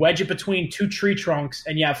metal? You wedge it between 2 tree trunks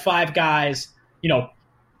and you have 5 guys,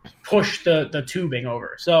 push the tubing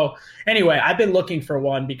over. So anyway, I've been looking for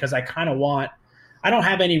one because I don't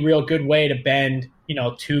have any real good way to bend,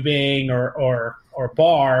 tubing or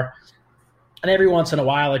bar. And every once in a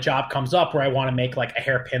while, a job comes up where I want to make like a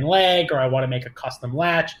hairpin leg or I want to make a custom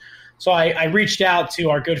latch. So I reached out to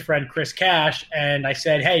our good friend Chris Cash and I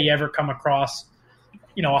said, hey, you ever come across,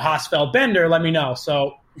 a Hosfeld bender? Let me know.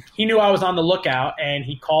 So he knew I was on the lookout and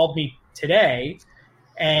he called me today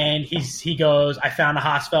and he goes, I found a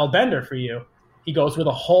Hosfeld bender for you. He goes with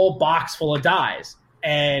a whole box full of dies.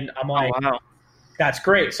 And I'm like, wow. That's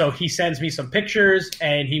great. So he sends me some pictures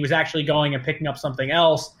and he was actually going and picking up something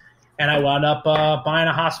else. And I wound up buying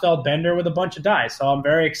a Hosfeld bender with a bunch of dies. So I'm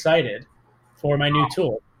very excited for my new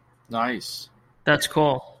tool. Nice. That's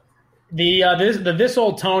cool. This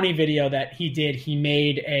old Tony video that he did, he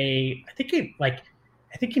made I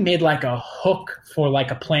think he made like a hook for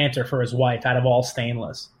like a planter for his wife out of all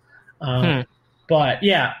stainless. But But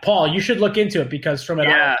yeah, Paul, you should look into it because from an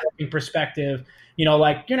outworking perspective,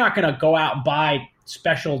 like you're not going to go out and buy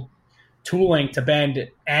special tooling to bend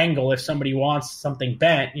angle if somebody wants something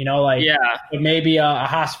bent, but maybe a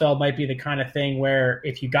Haasfeld might be the kind of thing where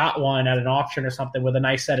if you got one at an auction or something with a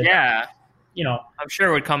nice set of, I'm sure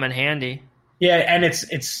it would come in handy. Yeah. And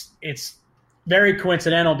it's very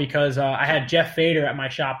coincidental because I had Jeff Fader at my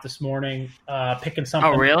shop this morning picking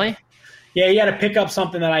something. Oh, really? Yeah, he had to pick up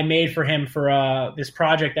something that I made for him for this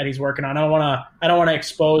project that he's working on. I don't want to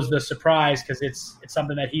expose the surprise because it's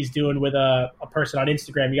something that he's doing with a person on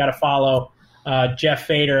Instagram. You got to follow Jeff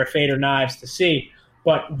Fader, Fader Knives, to see.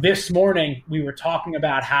 But this morning we were talking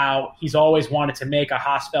about how he's always wanted to make a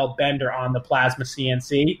Haasfeld bender on the Plasma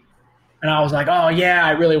CNC, and I was like, oh yeah,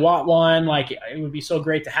 I really want one. Like it would be so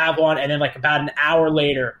great to have one. And then like about an hour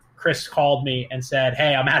later, Chris called me and said,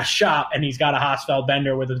 hey, I'm at a shop, and he's got a Haasfeld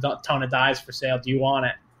bender with a ton of dies for sale. Do you want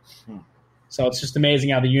it? So it's just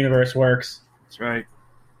amazing how the universe works. That's right.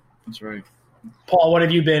 Paul, what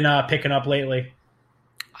have you been picking up lately?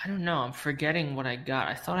 I don't know. I'm forgetting what I got.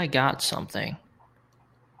 I thought I got something.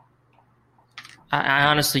 I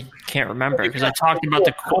honestly can't remember because I talked about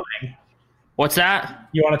the coming. What's that?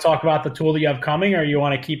 You want to talk about the tool that you have coming, or you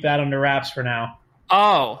want to keep that under wraps for now?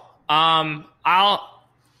 Oh,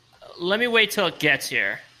 let me wait till it gets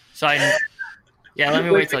here. Let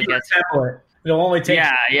me wait till it gets here. It'll only take.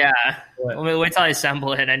 Yeah. Let me wait till I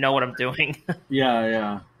assemble it and I know what I'm doing.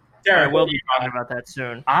 Yeah. Derek, we'll be talking about that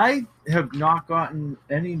soon. I have not gotten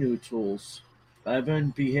any new tools. I've been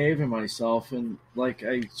behaving myself, and like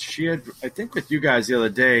I shared, I think with you guys the other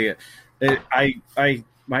day,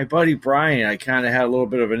 my buddy Brian, I kind of had a little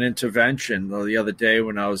bit of an intervention the other day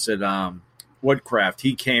when I was at Woodcraft.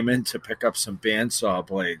 He came in to pick up some bandsaw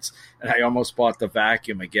blades, and I almost bought the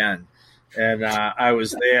vacuum again. And I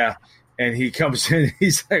was there, and he comes in.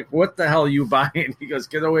 He's like, "What the hell are you buying?" He goes,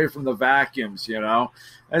 "Get away from the vacuums,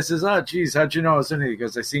 I says, "Oh, geez, how'd you know I was in here?" He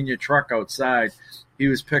goes, "I seen your truck outside." He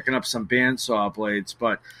was picking up some bandsaw blades,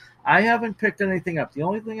 but I haven't picked anything up. The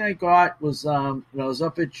only thing I got was when I was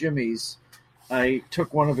up at Jimmy's, I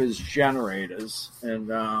took one of his generators,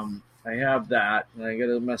 and I have that, and I got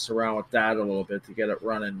to mess around with that a little bit to get it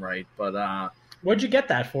running right. But what'd you get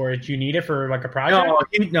that for? Did you need it for like a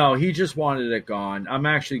project? No, he just wanted it gone. I'm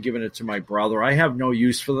actually giving it to my brother. I have no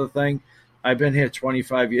use for the thing. I've been here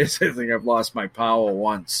 25 years. I think I've lost my power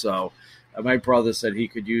once. So my brother said he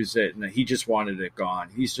could use it, and he just wanted it gone.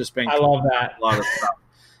 He's just been. I love that. A lot of stuff.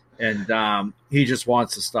 And he just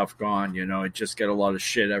wants the stuff gone. It just get a lot of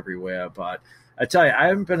shit everywhere. But I tell you, I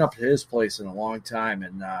haven't been up to his place in a long time,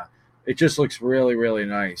 and it just looks really, really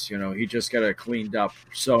nice. He just got it cleaned up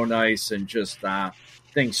so nice and just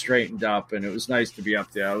things straightened up. And it was nice to be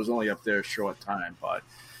up there. I was only up there a short time,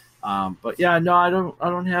 but yeah, no, I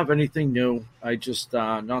don't have anything new. I just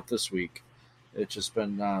not this week. It's just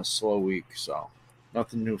been a slow week, so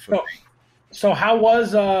nothing new for me. So how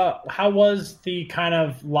was the kind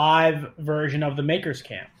of live version of the Makers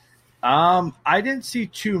Camp? I didn't see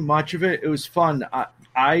too much of it. It was fun.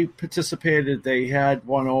 I participated. They had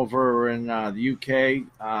one over in the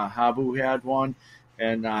UK. Habu had one,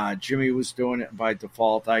 and Jimmy was doing it by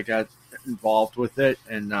default. I got involved with it,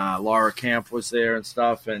 and Laura Camp was there and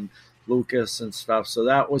stuff, and Lucas and stuff. So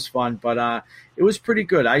that was fun, but it was pretty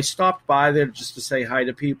good. I stopped by there just to say hi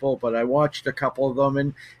to people, but I watched a couple of them,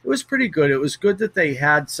 and it was pretty good. It was good that they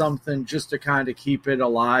had something just to kind of keep it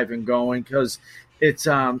alive and going, because it's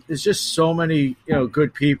just so many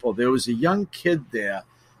good people. There was a young kid there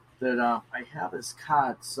that I have his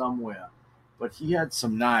card somewhere, but he had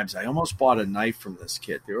some knives. I almost bought a knife from this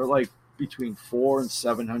kid. They were like between $400 and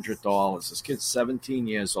 $700. This kid's 17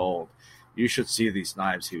 years old. You should see these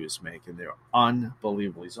knives he was making. They're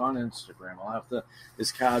unbelievable. He's on Instagram.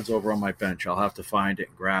 His card's over on my bench. I'll have to find it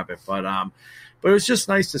and grab it. But it was just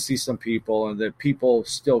nice to see some people, and that people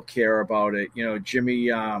still care about it. Jimmy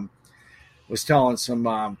was telling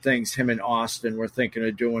some things him and Austin were thinking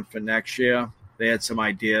of doing for next year. They had some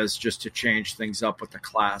ideas just to change things up with the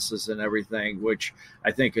classes and everything, which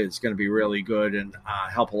I think is going to be really good and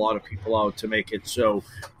help a lot of people out to make it so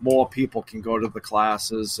more people can go to the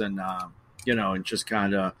classes and, and just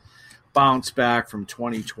kind of bounce back from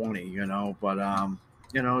 2020, But,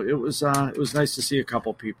 it was nice to see a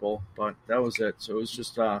couple people, but that was it. So it was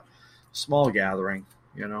just a small gathering,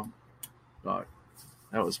 But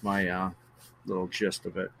that was my little gist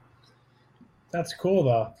of it. That's cool,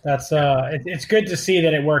 though. That's it's good to see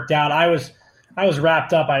that it worked out. I was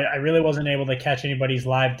wrapped up. I really wasn't able to catch anybody's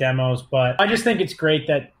live demos, but I just think it's great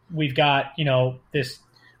that we've got this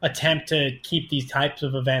attempt to keep these types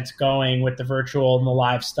of events going with the virtual and the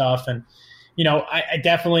live stuff. And I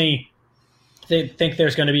definitely think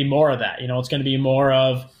there's going to be more of that. It's going to be more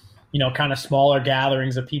of, kind of smaller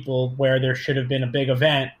gatherings of people where there should have been a big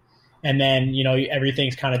event. And then,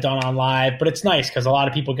 everything's kind of done on live. But it's nice because a lot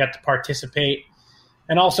of people get to participate.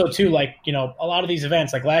 And also, too, like, a lot of these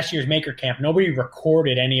events, like last year's Maker Camp, nobody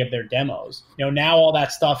recorded any of their demos. Now all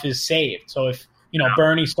that stuff is saved. So if,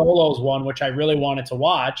 Bernie Solo's one, which I really wanted to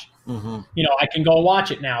watch, I can go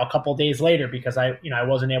watch it now a couple days later because I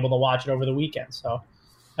wasn't able to watch it over the weekend. So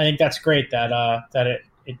I think that's great that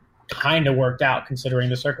it kind of worked out considering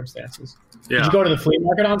the circumstances. Yeah. Did you go to the flea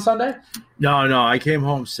market on Sunday? No, I came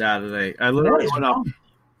home Saturday. I literally went up.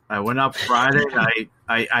 I went up Friday.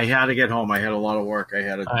 I had to get home. I had a lot of work I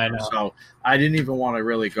had to do. So I didn't even want to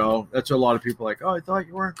really go. That's what a lot of people are like, oh, I thought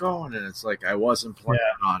you weren't going. And it's like I wasn't planning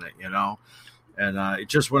on it, And it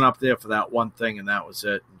just went up there for that one thing, and that was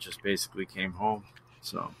it. And just basically came home.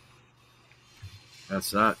 So that's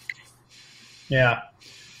that. Yeah.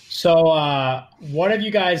 So what have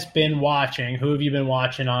you guys been watching? Who have you been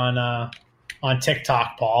watching on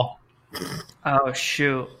TikTok, Paul? Oh,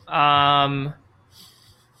 shoot. I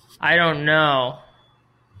don't know.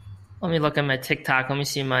 Let me look at my TikTok. Let me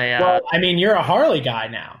see my well, I mean, you're a Harley guy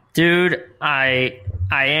now. Dude, I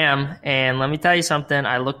am, and let me tell you something.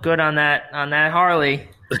 I look good on that Harley.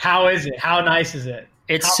 How is it? How nice is it?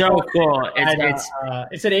 It's so cool.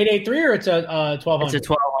 It's an 883 or it's a 1200? It's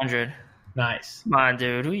a 1200. Nice. Come on,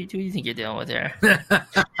 dude. Who do you think you're dealing with here?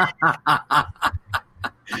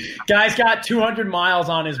 Guy's got 200 miles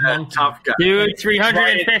on his monkey. Tough guy. Dude,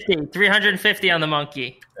 350 on the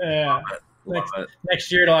monkey. Yeah.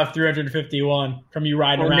 Next year it'll have 351 from you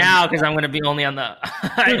riding around. Now, because I'm going to be only on the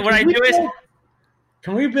what I do is,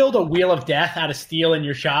 can we build a wheel of death out of steel in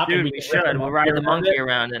your shop? Dude, we should. We'll ride the monkey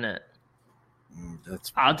around in it.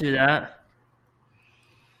 I'll do that.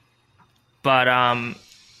 But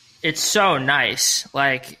it's so nice.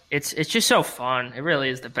 Like it's just so fun. It really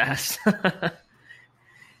is the best.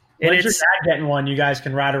 When's your dad getting one? You guys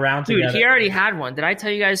can ride around together. Dude, he already had one. Did I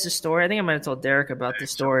tell you guys the story? I think I might have told Derek about the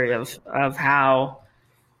story of how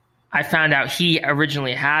I found out he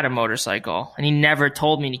originally had a motorcycle, and he never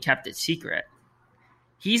told me, and he kept it secret.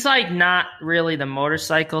 He's like not really the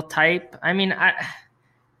motorcycle type. I mean, I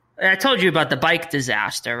told you about the bike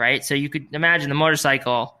disaster, right? So you could imagine the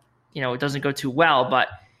motorcycle, it doesn't go too well, but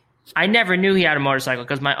I never knew he had a motorcycle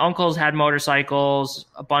because my uncles had motorcycles,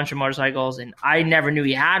 a bunch of motorcycles, and I never knew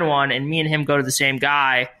he had one. And me and him go to the same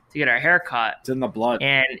guy to get our hair cut. It's in the blood.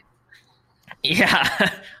 And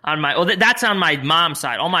yeah, that's on my mom's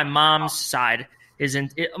side. On my mom's side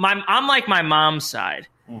I'm like my mom's side.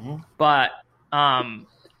 Mm-hmm. But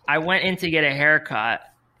I went in to get a haircut,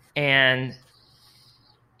 and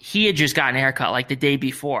he had just gotten a haircut like the day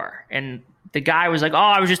before, and the guy was like, oh,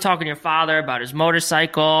 I was just talking to your father about his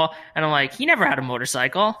motorcycle. And I'm like, he never had a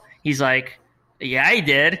motorcycle. He's like, yeah, he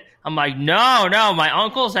did. I'm like, no, my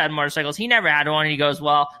uncles had motorcycles. He never had one. And he goes,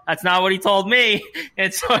 well, that's not what he told me.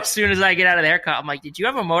 And so as soon as I get out of the haircut, I'm like, did you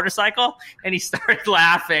have a motorcycle? And he started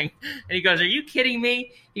laughing. And he goes, are you kidding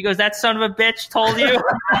me? He goes, that son of a bitch told you.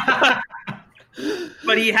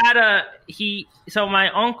 But he had so my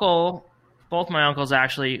uncle, both my uncles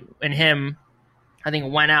actually, and him, I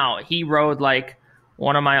think went out. He rode like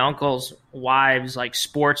one of my uncle's wives' like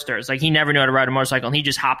Sportsters. Like he never knew how to ride a motorcycle, and he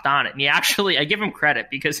just hopped on it. And I give him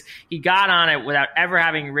credit because he got on it without ever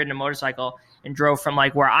having ridden a motorcycle and drove from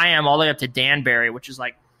like where I am all the way up to Danbury, which is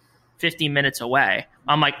like 50 minutes away.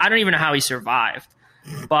 I'm like, I don't even know how he survived.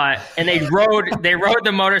 And they rode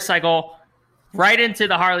the motorcycle right into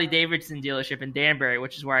the Harley Davidson dealership in Danbury,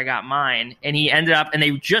 which is where I got mine. And he ended up, and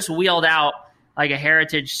they just wheeled out like a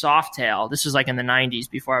Heritage Softail. This was like in the 90s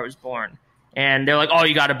before I was born. And they're like, oh,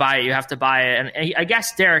 you got to buy it. You have to buy it. And I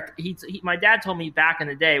guess Derek, my dad told me back in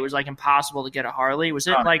the day it was like impossible to get a Harley. Was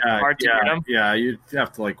it hard to get them? Yeah, you'd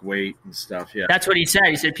have to like wait and stuff. Yeah, that's what he said.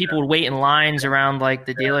 He said people would wait in lines around like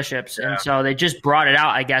the dealerships. Yeah. And so they just brought it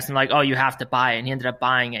out, I guess, and like, oh, you have to buy it. And he ended up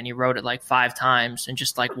buying it, and he rode it like 5 times and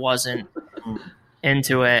just like wasn't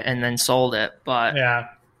into it, and then sold it. But yeah,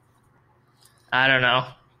 I don't know.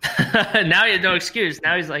 Now he had no excuse.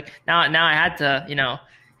 Now he's like, now I had to,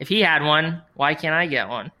 if he had one, why can't I get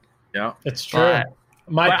one? Yeah, it's true.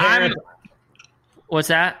 My parents. What's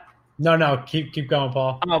that? No, keep going,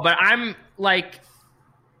 Paul. Oh, but I'm like,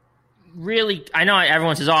 really, I know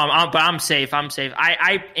everyone says, but I'm safe.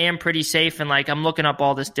 I am pretty safe, and like I'm looking up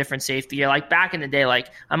all this different safety gear. Like back in the day, like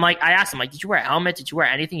I asked him, like, did you wear a helmet? Did you wear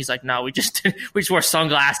anything? He's like, no, we just wore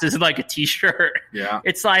sunglasses and like a t-shirt. Yeah,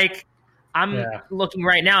 it's like. I'm looking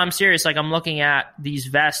right now. I'm serious. Like I'm looking at these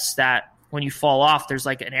vests that when you fall off, there's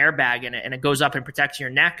like an airbag in it, and it goes up and protects your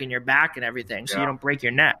neck and your back and everything, so you don't break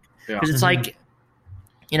your neck. Because it's like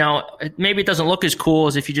maybe it doesn't look as cool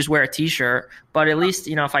as if you just wear a T-shirt, but at least,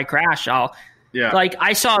 if I crash, like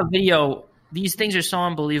I saw a video. These things are so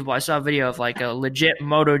unbelievable. I saw a video of like a legit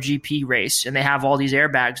MotoGP race, and they have all these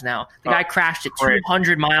airbags now. The guy crashed at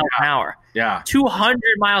 200 miles an hour. Yeah. 200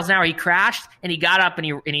 miles an hour. He crashed, and he got up, and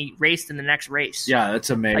he raced in the next race. Yeah, that's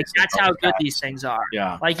amazing. Like, that's how good these things are.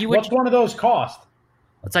 Yeah. Like, what's one of those cost?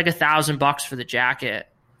 It's like $1,000 for the jacket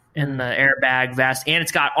and the airbag vest, and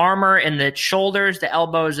it's got armor in the shoulders, the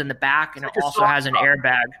elbows, and the back, and it also has an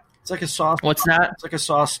airbag. It's like a sauce. What's that? It's like a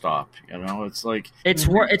sauce stop. It's like it's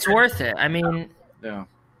worth it. I mean, yeah.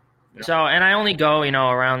 So, and I only go,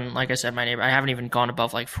 around, like I said, my neighbor. I haven't even gone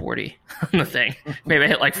above like 40 on the thing. Maybe I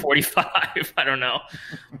hit like 45. I don't know,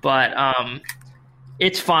 but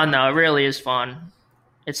it's fun though. It really is fun.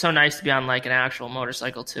 It's so nice to be on like an actual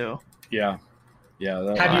motorcycle too. Yeah.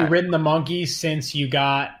 Have you ridden the Monkey since you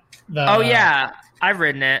got the? Oh yeah. I've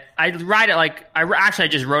ridden it. I ride it I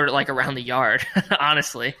just rode it like around the yard,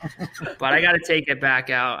 honestly. But I got to take it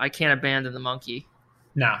back out. I can't abandon the Monkey.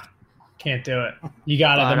 No, can't do it. You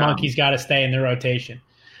got to. The Monkey's got to stay in the rotation.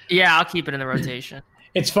 Yeah, I'll keep it in the rotation.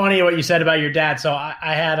 It's funny what you said about your dad. So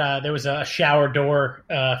I had there was a shower door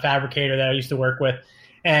fabricator that I used to work with,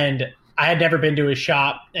 and I had never been to his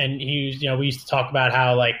shop. And he was, we used to talk about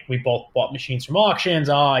how like we both bought machines from auctions.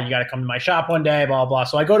 Oh, you got to come to my shop one day, blah blah.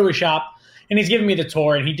 So I go to his shop. And he's giving me the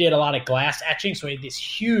tour, and he did a lot of glass etching. So he had this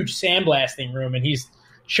huge sandblasting room, and he's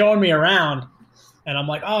showing me around. And I'm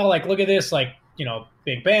like, oh, like, look at this, like,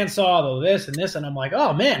 big bandsaw, this and this. And I'm like,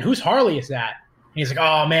 oh, man, whose Harley is that? And he's like,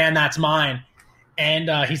 oh, man, that's mine. And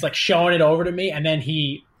he's, like, showing it over to me. And then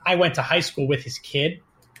I went to high school with his kid,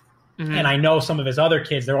 and I know some of his other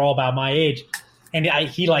kids. They're all about my age. And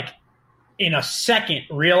he, like, in a second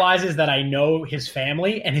realizes that I know his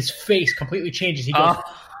family, and his face completely changes. He goes,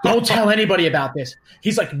 don't tell anybody about this.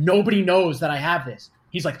 He's like, nobody knows that I have this.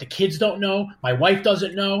 He's like, the kids don't know. My wife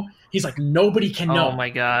doesn't know. He's like, nobody can know. Oh, my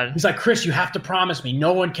God. He's like, Chris, you have to promise me.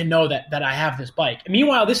 No one can know that I have this bike. And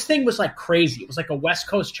meanwhile, this thing was like crazy. It was like a West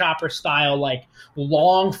Coast chopper style, like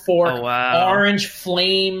long fork, orange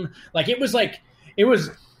flame. Like it was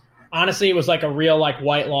honestly, it was like a real like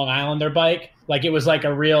white Long Islander bike. Like it was like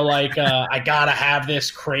a real like I gotta have this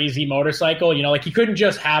crazy motorcycle. Like you couldn't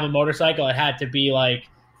just have a motorcycle. It had to be like,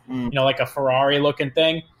 like a Ferrari looking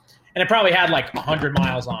thing. And it probably had like 100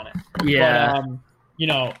 miles on it. Yeah.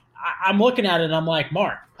 But, I'm looking at it and I'm like,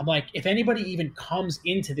 Mark, if anybody even comes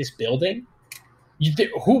into this building,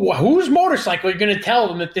 whose motorcycle are you going to tell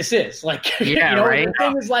them that this is? Like, right? The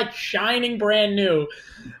thing is like shining brand new.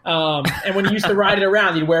 And when you used to ride it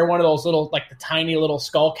around, you'd wear one of those little, like the tiny little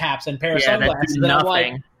skull caps and pair of sunglasses. And I'm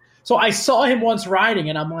like, so I saw him once riding,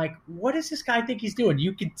 and I'm like, what does this guy think he's doing?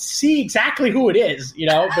 You can see exactly who it is,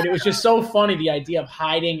 but it was just so funny, the idea of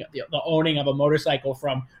hiding the owning of a motorcycle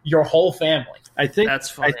from your whole family.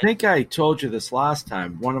 That's funny. I think I told you this last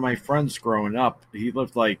time. One of my friends growing up, he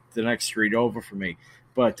lived like the next street over from me,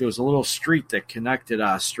 but there was a little street that connected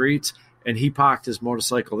our streets, and he parked his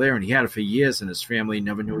motorcycle there, and he had it for years, and his family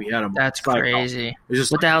never knew he had a motorcycle. That's crazy.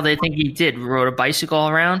 Just what the hell did they think he did? Rode a bicycle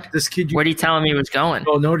around? This kid. Where did he tell him he was going?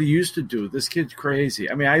 Oh, no, what he used to do. This kid's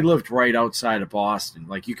crazy. I mean, I lived right outside of Boston.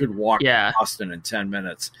 Like, you could walk to Boston in 10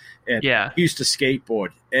 minutes. And he used to skateboard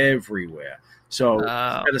everywhere. So,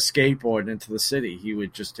 instead of skateboarding into the city, he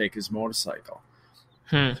would just take his motorcycle.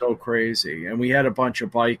 So crazy. And we had a bunch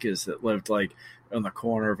of bikers that lived, like, on the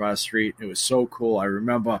corner of our street. It was so cool. I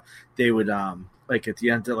remember they would like at the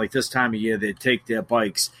end of like this time of year, they'd take their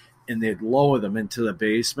bikes and they'd lower them into the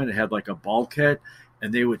basement. It had like a bulkhead,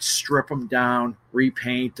 and they would strip them down,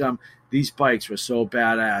 repaint them. These bikes were so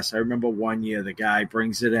badass. I remember one year the guy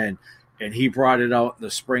brings it in, and he brought it out in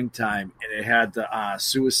the springtime, and it had the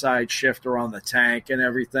suicide shifter on the tank and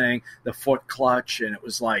everything, the foot clutch, and it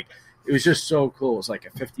was just so cool. It was like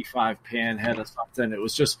a 55 pan head or something. It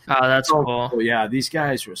was just that's so cool. Yeah, these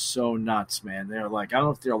guys were so nuts, man. They're like, I don't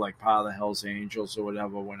know if they're like part of the Hells Angels or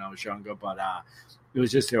whatever when I was younger, but it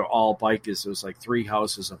was just, they were all bikers. It was like 3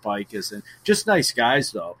 houses of bikers, and just nice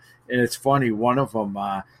guys though. And it's funny, one of them,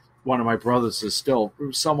 one of my brothers is still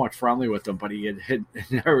somewhat friendly with them, but he had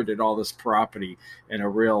inherited all this property in a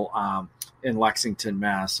real in Lexington,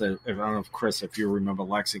 Mass. I don't know if Chris, if you remember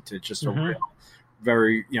Lexington, just a real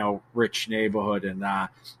very rich neighborhood, and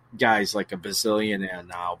guy's like a bazillionaire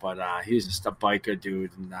now, but he's just a biker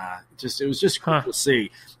dude, and it was just cool to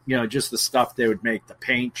see just the stuff they would make, the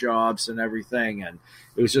paint jobs and everything, and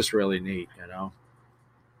it was just really neat.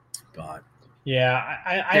 But yeah,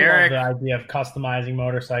 I love the idea of customizing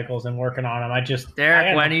motorcycles and working on them.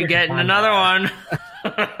 Derek, when are you getting another one?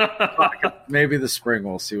 Maybe the spring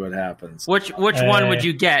we'll see what happens. Which one would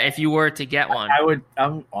you get if you were to get one?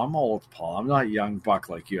 I'm old, Paul. I'm not a young buck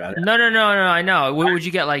like you. No. I know. What would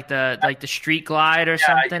you get? Like the Street Glide or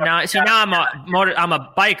something? Now I'm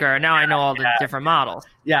a biker. Now I know all the different models.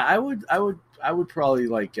 Yeah, I would probably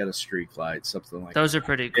like get a Street Glide, something like those that. Are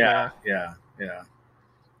pretty cool. Yeah.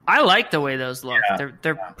 I like the way those look. Yeah.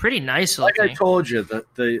 They're pretty nice looking. Like I told you, the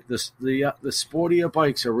sportier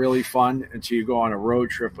bikes are really fun until you go on a road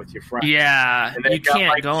trip with your friends. Yeah, and you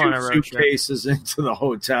can't go on a road trip. Suitcases into the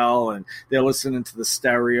hotel, and they're listening to the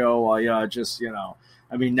stereo while you're just,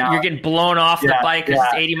 I mean, now you're getting blown off the bike because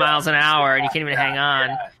it's 80 miles an hour and you can't even hang on.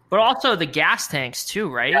 Yeah. But also the gas tanks too,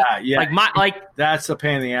 right? Yeah. Like that's a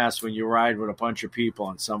pain in the ass when you ride with a bunch of people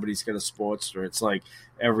and somebody's got a Sportster. It's like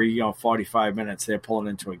every 45 minutes they're pulling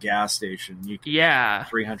into a gas station. You can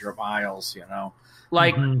 300 miles.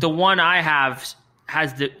 Like the one I have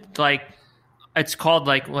has the it's called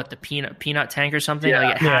the peanut tank or something. Yeah.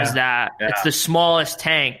 Like it has that. Yeah. It's the smallest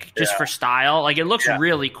tank just for style. Like it looks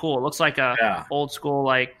really cool. It looks like a old school,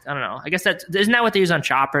 I don't know. I guess isn't that what they use on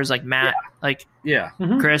choppers? Like Matt,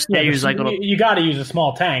 Chris, they use like little. You got to use a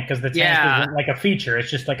small tank because the tank isn't like a feature. It's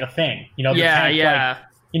just like a thing. The tank,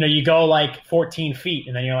 you go like 14 feet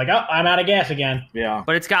and then you're like, oh, I'm out of gas again. Yeah.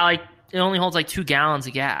 But it's got it only holds 2 gallons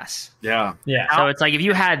of gas. Yeah. Yeah. So it's like if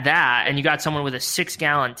you had that and you got someone with a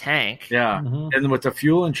 6-gallon tank. Yeah. Mm-hmm. And with the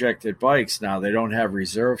fuel injected bikes now, they don't have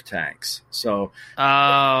reserve tanks. So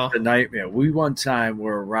it's a nightmare. We one time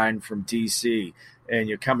were riding from DC and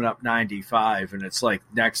you're coming up 95 and it's like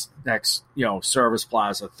next service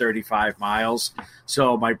plaza 35 miles.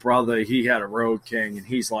 So my brother, he had a Road King and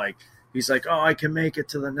he's like, oh, I can make it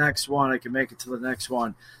to the next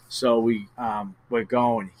one. So we're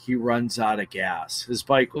going. He runs out of gas. His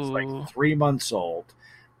bike was 3 months old.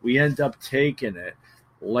 We end up taking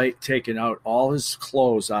out all his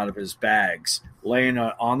clothes out of his bags, laying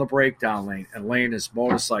it on the breakdown lane and laying his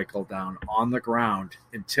motorcycle down on the ground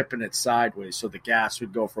and tipping it sideways so the gas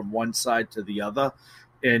would go from one side to the other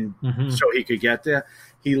and so he could get there.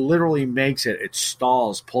 He literally makes it. It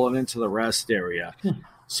stalls, pulling into the rest area.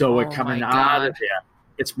 So we're coming out of there.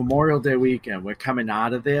 It's Memorial Day weekend. We're coming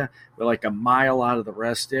out of there. We're like a mile out of the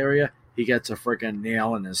rest area. He gets a freaking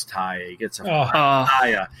nail in his tire. He gets a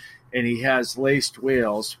tire. And he has laced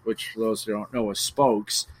wheels, which for those who don't know are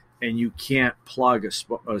spokes, and you can't plug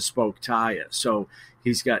a spoke tire. So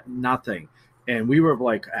he's got nothing. And we were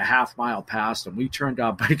like a half mile past him. We turned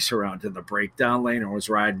our bikes around in the breakdown lane and was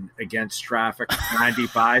riding against traffic,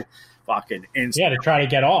 95. Fucking instant. To try to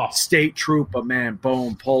get off. State trooper, man,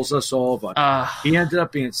 boom, pulls us over. He ended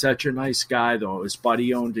up being such a nice guy, though. His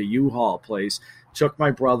buddy owned a U-Haul place. Took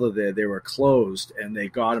my brother there. They were closed, and they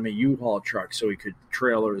got him a U-Haul truck so he could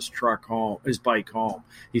trailer his bike home.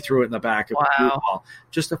 He threw it in the back of a U-Haul.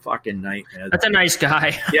 Just a fucking nightmare. That's a nice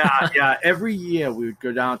guy. Yeah. Every year we would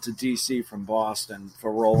go down to D.C. from Boston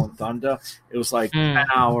for Rolling Thunder. It was like an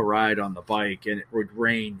 10-hour ride on the bike, and it would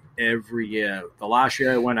rain every year. The last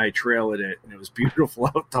year I went, I trailered it, and it was beautiful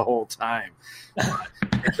out the whole time.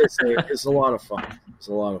 It's a lot of fun. It's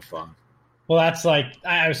a lot of fun. Well, that's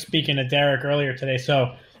I was speaking to Derek earlier today.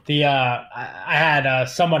 So I had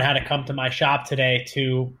someone had to come to my shop today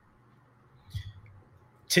to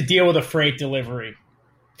deal with a freight delivery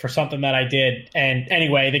for something that I did. And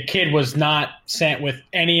anyway, the kid was not sent with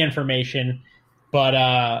any information,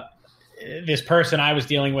 but this person I was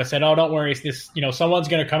dealing with said, "Oh, don't worry, it's this. Someone's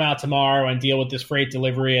going to come out tomorrow and deal with this freight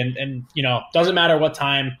delivery, and doesn't matter what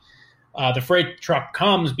time the freight truck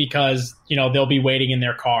comes because they'll be waiting in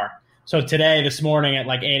their car." So this morning at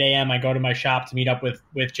 8 a.m., I go to my shop to meet up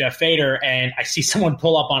with Jeff Fader, and I see someone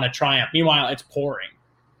pull up on a Triumph. Meanwhile, it's pouring.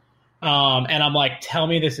 And I'm like, tell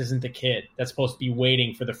me this isn't the kid that's supposed to be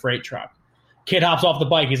waiting for the freight truck. Kid hops off the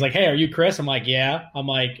bike. He's like, "Hey, are you Chris?" I'm like, "Yeah." I'm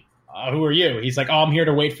like, "Who are you?" He's like, "Oh, I'm here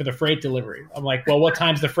to wait for the freight delivery." I'm like, "Well, what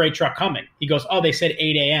time's the freight truck coming?" He goes, "Oh, they said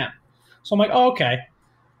 8 a.m. So I'm like, "Oh, okay."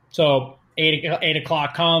 So 8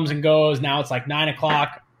 o'clock comes and goes. Now it's 9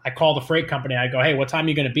 o'clock. I call the freight company. I go, "Hey, what time are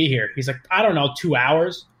you going to be here?" He's like, "I don't know, 2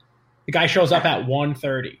 hours." The guy shows up at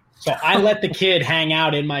 1:30. So I let the kid hang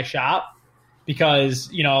out in my shop because,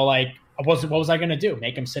 what was I going to do?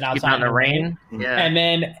 Make him sit outside in the rain? Yeah. And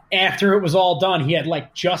then after it was all done, he had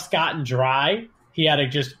just gotten dry. He had to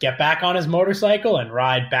just get back on his motorcycle and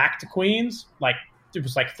ride back to Queens. It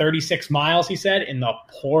was 36 miles, he said, in the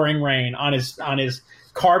pouring rain on his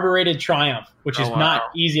carbureted Triumph, which is not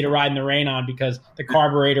easy to ride in the rain on because the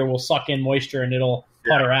carburetor will suck in moisture and it'll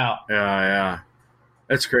putter out. Yeah.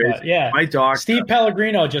 That's crazy. But, my dog. Steve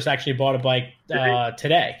Pellegrino just actually bought a bike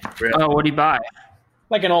today. Oh, what did he buy?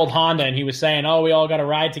 like an old Honda, and he was saying, "Oh, we all got to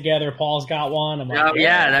ride together. Paul's got one." I'm like, Oh,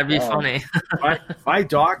 yeah, that'd be funny. My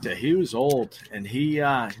doctor, he was old, and he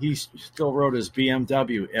still rode his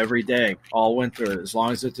BMW every day, all winter. As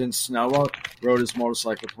long as it didn't snow out, rode his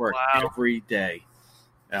motorcycle to work every day.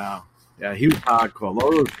 Yeah, he was hardcore.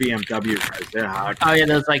 Those BMW guys, they're hardcore. Oh, yeah,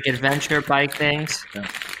 those like adventure bike things. Yeah.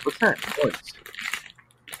 What's that noise?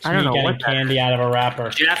 I don't know getting what candy out of a wrapper.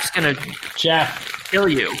 Jeff's gonna Jeff kill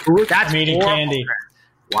you. That's I'm eating horrible. candy.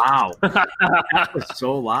 Wow. That was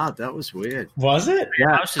so loud. That was weird. Was it?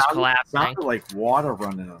 Yeah, I was just collapsing. Sounded like water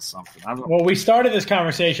running or something. I don't know. Well, we started this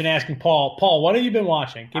conversation asking Paul, what have you been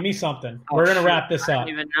watching? Give me something. We're gonna wrap this I up. don't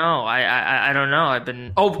even know. I don't know. I've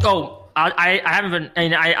been I haven't been,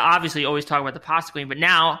 and I obviously always talk about the Pasta Queen, but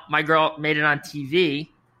now my girl made it on TV.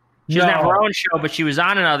 She doesn't have her own show, but she was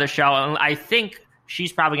on another show, and I think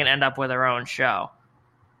she's probably gonna end up with her own show.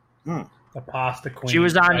 The Pasta Queen. She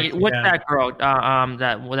was on Right, what's yeah. that girl?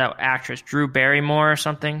 That actress Drew Barrymore or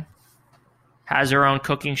something has her own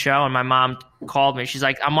cooking show, and my mom called me. She's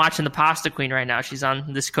like, "I'm watching the Pasta Queen right now. She's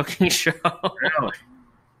on this cooking show." Really?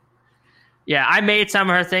 Yeah, I made some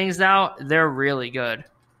of her things now. They're really good.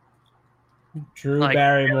 Drew like-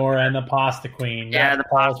 Barrymore and the Pasta Queen. Yeah, That's the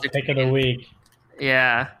Paul's Pasta pick of the Queen. week.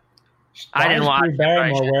 Yeah, Why I didn't is watch Drew it, but I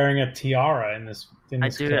Barrymore should. wearing a tiara in this. I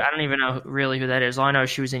don't even know really who that is. All I know is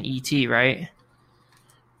she was in E.T., right?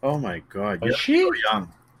 Oh my God! Was You're she? so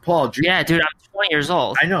young, Paul. Do you, Yeah, dude, I'm 20 years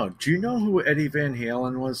old. I know. Do you know who Eddie Van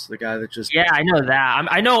Halen was? The guy that just Yeah, I know that.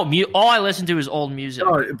 I know. All I listen to is old music.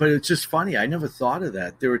 No, but it's just funny. I never thought of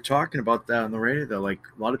that. They were talking about that on the radio. They're like,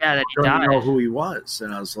 a lot of Yeah, that people he don't know died. who he was,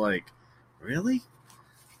 and I was like, really?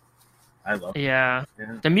 I love it. Yeah.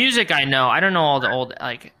 Yeah. The music I know. I don't know all the old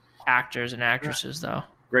like actors and actresses though.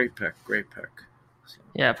 Great pick. Great pick. So,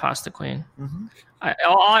 Yeah, Pasta Queen. mhm.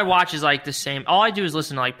 All I watch is like the same. All I do is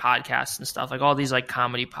listen to like podcasts and stuff, like all these like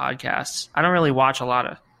comedy podcasts. I don't really watch a lot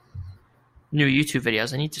of new YouTube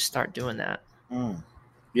videos. I need to start doing that.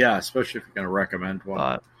 Yeah, especially if you're going to recommend one.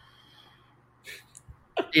 But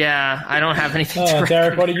yeah, I don't have anything. Oh, to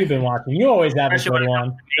Derek, what have you been watching? You always have a Especially good when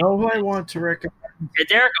one. You know who I want to recommend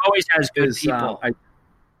Derek always has good is people.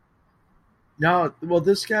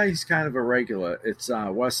 this guy, he's kind of a regular. It's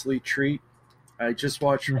Wesley Treat. I just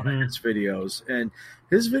watched one of his videos, and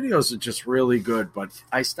his videos are just really good. But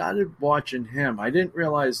I started watching him. I didn't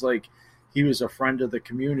realize like he was a friend of the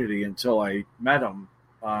community until I met him.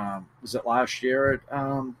 Was it last year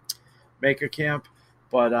at Maker Camp?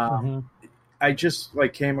 But I just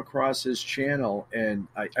like came across his channel, and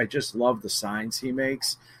I just love the signs he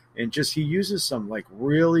makes, and just he uses some like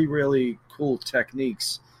really, really cool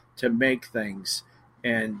techniques to make things,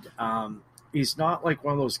 and he's not like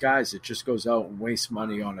one of those guys that just goes out and wastes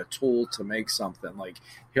money on a tool to make something. Like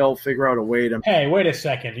he'll figure out a way to. Hey, wait a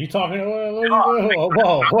second. You talking?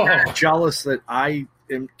 Whoa. I'm jealous that I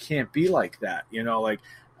can't be like that. You know, like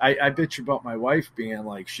I bitch about my wife being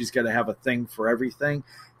like she's got to have a thing for everything,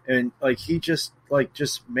 and like he just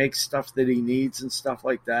makes stuff that he needs and stuff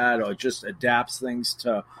like that, or just adapts things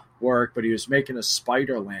to work. But he was making a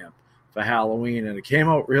spider lamp for Halloween, and it came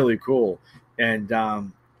out really cool, and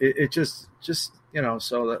it just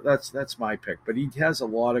so that's my pick. But he has a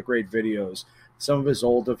lot of great videos. Some of his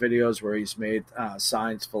older videos where he's made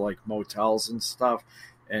signs for like motels and stuff,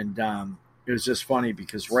 and it was just funny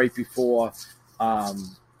because right before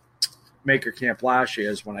Maker Camp last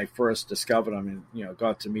year is when I first discovered him and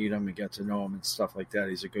got to meet him and get to know him and stuff like that.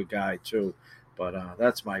 He's a good guy too. But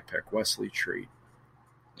that's my pick, Wesley Treat.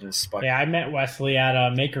 Yeah, I met Wesley at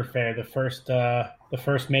a Maker Faire, the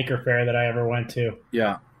first Maker Faire that I ever went to.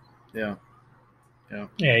 Yeah.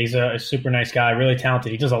 Yeah, he's a super nice guy, really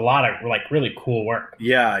talented. He does a lot of like really cool work.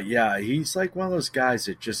 Yeah. He's like one of those guys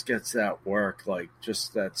that just gets that work, like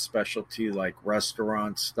just that specialty, like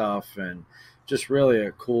restaurant stuff, and just really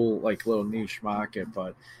a cool like little niche market.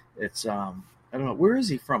 But it's I don't know, where is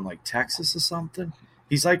he from? Like Texas or something?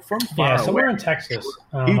 He's like from far somewhere away. in Texas.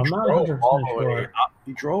 He I'm not drove 100% all the way sure. up.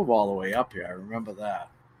 He drove all the way up here. I remember that.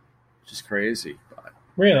 Just crazy. But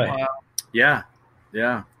Really? yeah.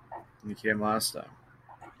 He came last time.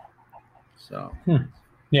 So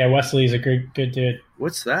Yeah, Wesley's a good dude.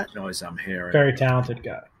 what's that noise I'm hearing? Very talented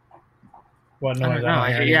guy. What I noise? don't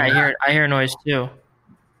know. I hear noise too.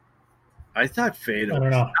 I thought Fado I don't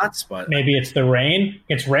was know. nuts, but Maybe it's the rain.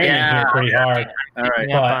 It's raining here pretty hard. all right.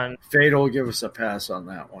 Yeah, But- on- Fado will give us a pass on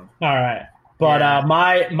that one. All right. But Yeah.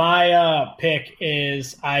 my pick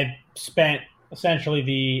is I spent essentially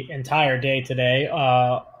the entire day today,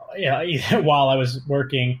 while I was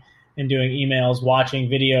working and doing emails, watching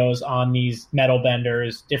videos on these metal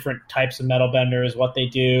benders, different types of metal benders, what they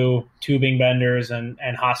do, tubing benders and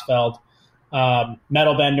Hausfeld.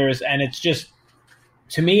 metal benders, and it's just,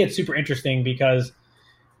 to me, it's super interesting because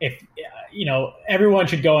if everyone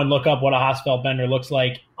should go and look up what a Hausfeld bender looks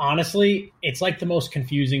like. Honestly, it's like the most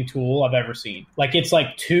confusing tool I've ever seen. Like it's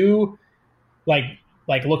like two, like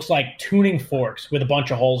looks like tuning forks with a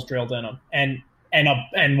bunch of holes drilled in them, and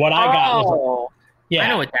what I got was, I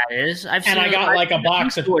know what that is. I've seen. And I got like a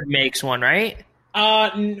box of Eastwood makes one, right?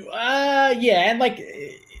 Yeah, and like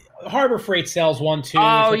Harbor Freight sells one too.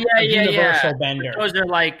 Oh, it's like a universal bender. Those are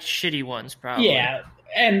like shitty ones, probably. Yeah,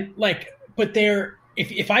 and like, but they're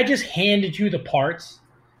if I just handed you the parts,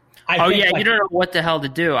 you don't know what the hell to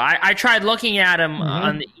do. I tried looking at them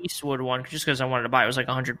on the Eastwood one just because I wanted to buy it. It was like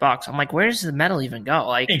 $100. I'm like, where does the metal even go?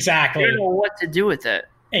 Like, exactly. I don't know what to do with it.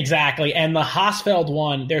 Exactly. And the Hausfeld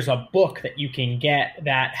one, there's a book that you can get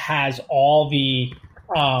that has all the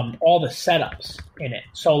setups in it.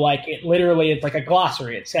 So like it literally, it's like a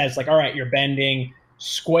glossary. It says like, all right, you're bending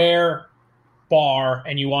square bar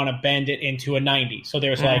and you want to bend it into a 90. So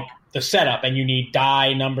there's like the setup, and you need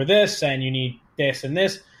die number this, and you need this and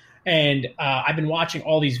this. And I've been watching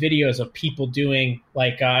all these videos of people doing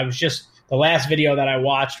like, the last video that I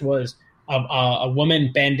watched was a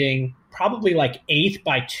woman bending probably like 8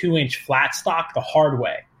 by 2 inch flat stock the hard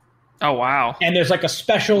way. Oh, wow. And there's like a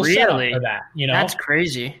special setup for that, That's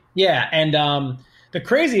crazy. Yeah. And the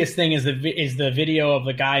craziest thing is the video of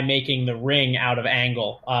the guy making the ring out of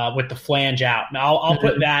angle with the flange out. Now I'll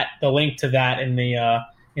put the link to that in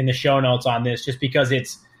the show notes on this, just because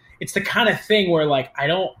it's the kind of thing where like I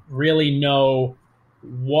don't really know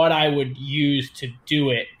what I would use to do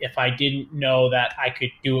it if I didn't know that I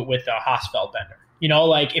could do it with a Hausfeld bender.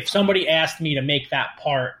 Like if somebody asked me to make that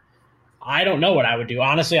part, I don't know what I would do.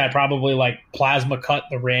 Honestly, I'd probably like plasma cut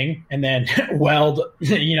the ring and then weld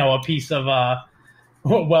a piece of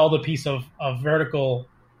vertical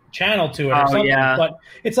channel to it or something. Yeah. But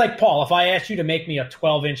it's like, Paul, if I asked you to make me a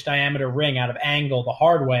 12-inch diameter ring out of angle the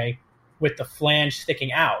hard way with the flange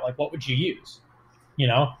sticking out, like what would you use?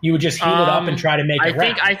 You would just heat it up and try to make it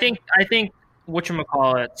round. I think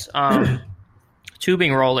whatchamacallit,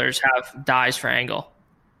 tubing rollers have dies for angle.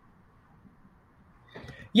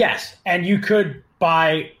 Yes, and you could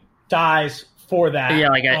buy dies for that. Yeah,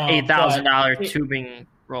 like an $8,000 tubing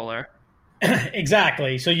roller.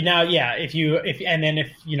 Exactly. So the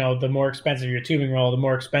more expensive your tubing roll, the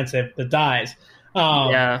more expensive the dies.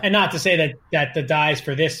 And not to say that the dies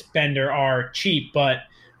for this bender are cheap, but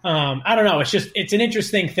I don't know. It's an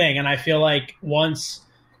interesting thing, and I feel like once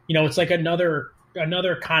it's like another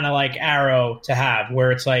kind of like arrow to have,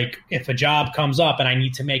 where it's like if a job comes up and I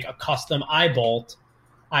need to make a custom eye bolt,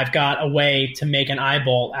 I've got a way to make an eye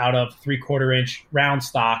bolt out of 3/4 inch round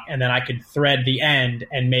stock, and then I could thread the end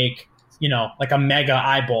and make like a mega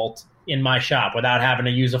eye bolt in my shop without having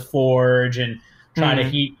to use a forge and try to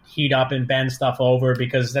heat up and bend stuff over,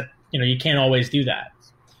 because that you can't always do that.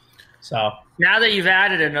 So now that you've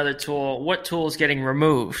added another tool, what tool is getting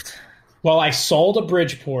removed? Well, I sold a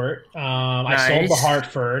Bridgeport. Nice. I sold the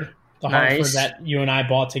Hartford. Hartford that you and I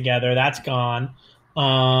bought together. That's gone.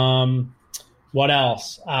 What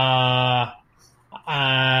else?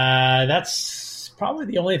 That's probably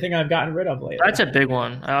the only thing I've gotten rid of lately. That's a big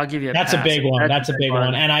one. I'll give you a pass. A big one. That's a big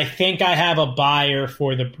one. And I think I have a buyer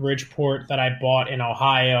for the Bridgeport that I bought in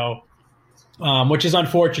Ohio, which is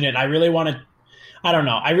unfortunate. I really want to. I don't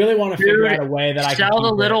know. I really want to figure out a way that I can sell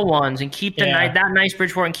the little ones and keep that nice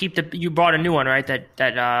Bridgeport, and keep you bought a new one, right?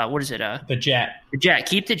 That what is it? The Jet. The Jet.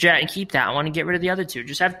 Keep the Jet and keep that one and get rid of the other two.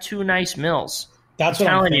 Just have 2 nice mills. That's what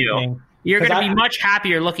I'm thinking. You're going to be much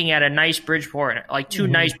happier looking at a nice Bridgeport, like 2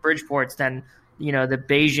 nice Bridgeports, than the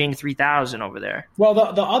Beijing 3000 over there. Well,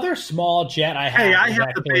 the other small Jet I have. Hey, I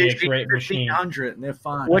have the Beijing 1500, and they're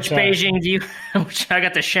fine. Which Beijing do you? I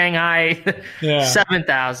got the Shanghai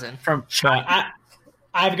 7000 from China.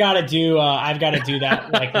 I've got to do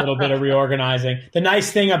that, like a little bit of reorganizing. The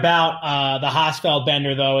nice thing about the Hausfeld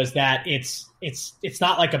bender, though, is that it's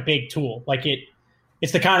not like a big tool. Like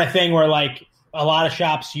it's the kind of thing where like a lot of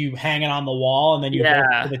shops you hang it on the wall and then you hold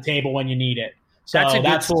it to the table when you need it. So that's a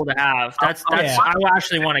good tool to have. I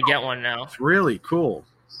actually want to get one now. It's really cool.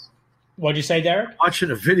 What'd you say, Derek?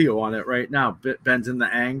 Watching a video on it right now. Bending the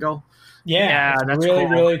angle. Yeah, it's that's really,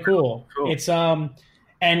 cool. really cool. It's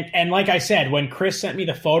And like I said, when Chris sent me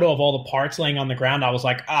the photo of all the parts laying on the ground, I was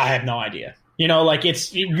like, I have no idea. Like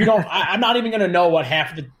I'm not even going to know what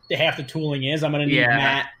half the tooling is. I'm going to need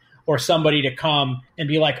Matt or somebody to come and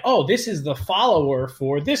be like, oh, this is the follower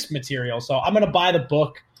for this material. So I'm going to buy the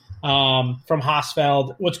book from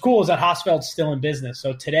Hausfeld. What's cool is that Hausfeld's still in business.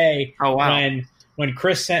 So today, when when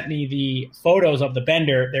Chris sent me the photos of the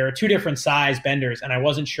bender, there were 2 different size benders, and I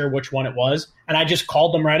wasn't sure which one it was. And I just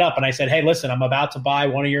called them right up, and I said, hey, listen, I'm about to buy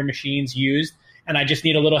one of your machines used, and I just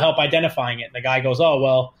need a little help identifying it. And the guy goes, oh,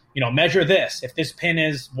 well, measure this. If this pin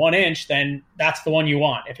is 1 inch, then that's the one you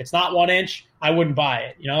want. If it's not 1 inch, I wouldn't buy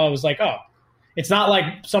it. I was like, oh, it's not like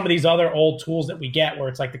some of these other old tools that we get where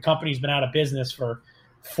it's like the company's been out of business for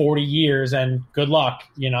 40 years and good luck,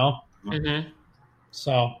 Mm-hmm.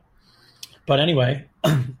 So, but anyway,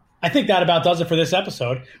 I think that about does it for this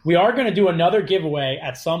episode. We are going to do another giveaway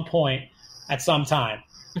at some point, at some time.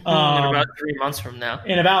 In about 3 months from now.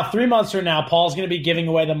 In about 3 months from now, Paul's going to be giving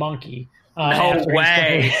away the monkey. No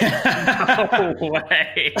way. No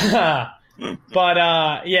way. But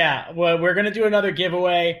yeah, we're going to do another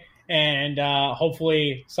giveaway. And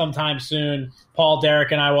hopefully sometime soon, Paul,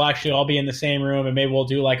 Derek, and I will actually all be in the same room, and maybe we'll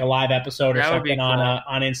do like a live episode or something cool.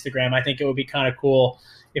 on Instagram. I think it would be kind of cool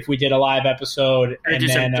if we did a live episode. And do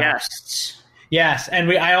some guests. Yes,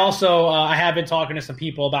 and I also I have been talking to some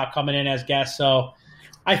people about coming in as guests. So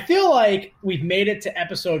I feel like we've made it to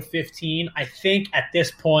episode 15. I think at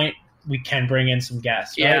this point we can bring in some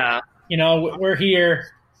guests. Right? Yeah. We're here.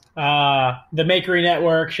 The Makery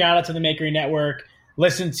Network. Shout out to the Makery Network.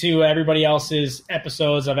 Listen to everybody else's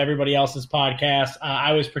episodes of everybody else's podcast.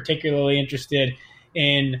 I was particularly interested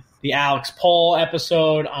in the Alex Pohl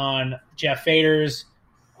episode on Jeff Fader's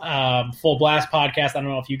Full Blast podcast. I don't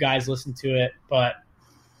know if you guys listened to it, but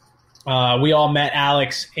we all met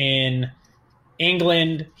Alex in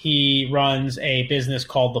England. He runs a business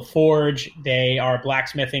called The Forge. They are a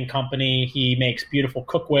blacksmithing company. He makes beautiful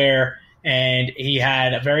cookware, and he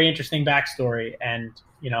had a very interesting backstory. And,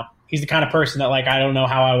 he's the kind of person that, I don't know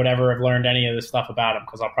how I would ever have learned any of this stuff about him,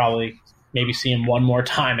 because I'll probably maybe see him one more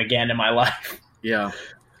time again in my life. Yeah.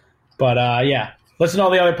 But, yeah, listen to all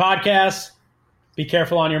the other podcasts. Be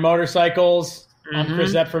careful on your motorcycles. Mm-hmm. I'm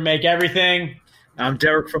Chris Epp for Make Everything. I'm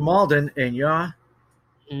Derek from Malden, and you're?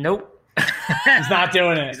 Nope. He's not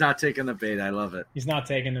doing it. He's not taking the bait. I love it. He's not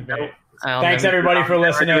taking the bait. Nope. Thanks, everybody, for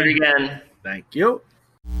listening. Do it again. Thank you.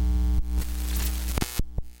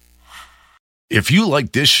 If you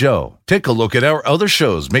like this show, take a look at our other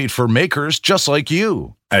shows made for makers just like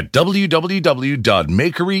you at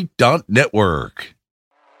www.makery.network.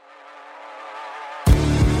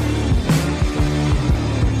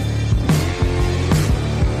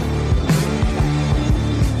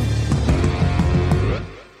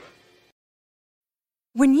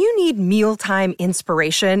 When you need mealtime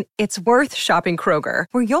inspiration, it's worth shopping Kroger,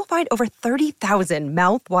 where you'll find over 30,000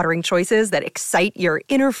 mouth-watering choices that excite your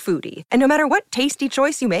inner foodie. And no matter what tasty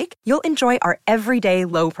choice you make, you'll enjoy our everyday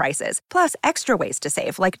low prices, plus extra ways to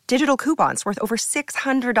save, like digital coupons worth over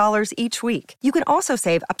 $600 each week. You can also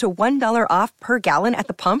save up to $1 off per gallon at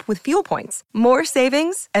the pump with fuel points. More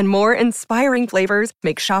savings and more inspiring flavors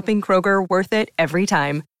make shopping Kroger worth it every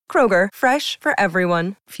time. Kroger, fresh for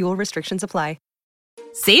everyone. Fuel restrictions apply.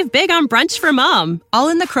 Save big on brunch for mom, all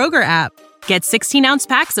in the Kroger app. Get 16-ounce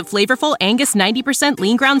packs of flavorful Angus 90%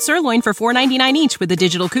 lean ground sirloin for $4.99 each with a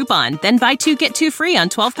digital coupon. Then buy 2, get 2 free on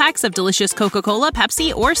 12 packs of delicious Coca-Cola,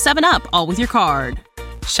 Pepsi, or 7-Up, all with your card.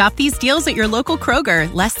 Shop these deals at your local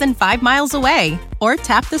Kroger, less than 5 miles away. Or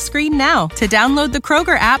tap the screen now to download the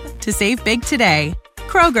Kroger app to save big today.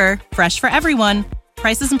 Kroger, fresh for everyone.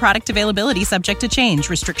 Prices and product availability subject to change.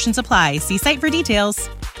 Restrictions apply. See site for details.